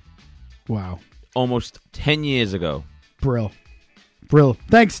 Wow. Almost 10 years ago. Brill.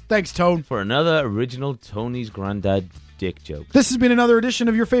 Thanks, Tone. For another original Tony's Granddad dick joke. This has been another edition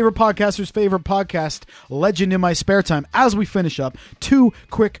of your favorite podcaster's favorite podcast, Legend in My Spare Time. As we finish up, 2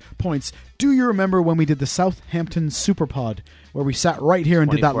 quick points. Do you remember when we did the Southampton Superpod, where we sat right here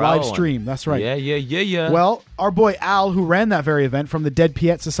and did that live stream? That's right. Yeah. Well, our boy Al, who ran that very event from the Dead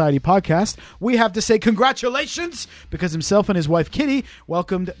Piet Society podcast, we have to say congratulations because himself and his wife Kitty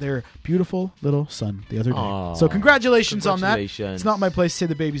welcomed their beautiful little son the other day. Aww, so congratulations on that. It's not my place to say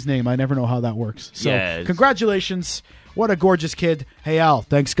the baby's name. I never know how that works. So Congratulations. What a gorgeous kid. Hey, Al,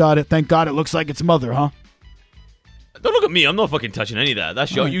 thank God it looks like its mother, huh? Don't look at me. I'm not fucking touching any of that.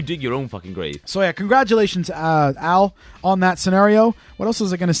 That's your, you dig your own fucking grave. So, yeah, congratulations, Al, on that scenario. What else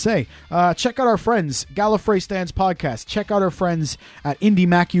was I going to say? Check out our friends, Gallifrey Stands Podcast. Check out our friends at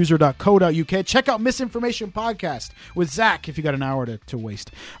indiemacuser.co.uk. Check out Misinformation Podcast with Zach if you got an hour to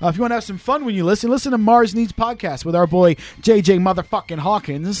waste. If you want to have some fun when you listen to Mars Needs Podcast with our boy JJ motherfucking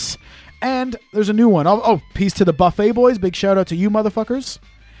Hawkins. And there's a new one. Oh, peace to the Buffet Boys. Big shout out to you motherfuckers.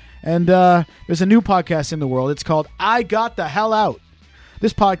 And there's a new podcast in the world. It's called I Got the Hell Out.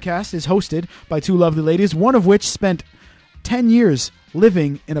 This podcast is hosted by 2 lovely ladies, one of which spent 10 years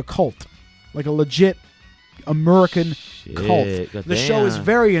living in a cult, like a legit American cult. The show is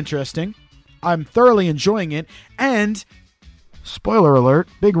very interesting. I'm thoroughly enjoying it. And, spoiler alert,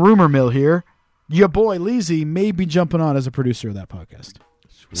 big rumor mill here, your boy Leezy may be jumping on as a producer of that podcast.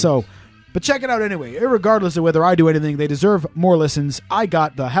 Sweet. So... But check it out anyway. Irregardless of whether I do anything, they deserve more listens. I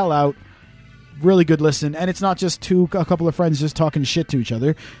Got the Hell Out. Really good listen. And it's not just a couple of friends just talking shit to each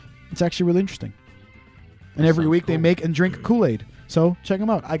other. It's actually really interesting. And every week they make and drink Kool-Aid. So check them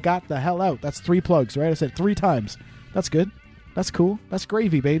out. I Got the Hell Out. That's 3 plugs, right? I said 3 times. That's good. That's cool. That's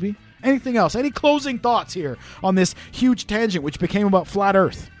gravy, baby. Anything else? Any closing thoughts here on this huge tangent which became about flat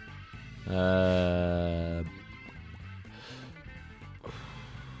Earth?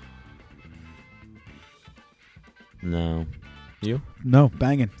 No. You? No,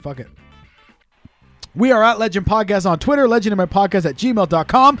 banging. Fuck it. We are at Legend Podcast on Twitter,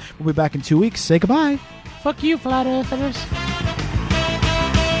 legendinmypodcast@gmail.com. We'll be back in 2 weeks. Say goodbye. Fuck you, flat earthers.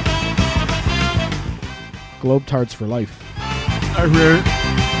 Globetards for life.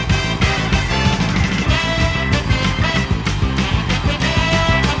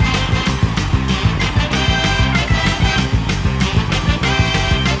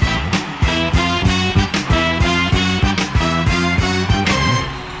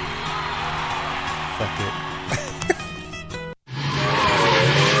 Fuck it.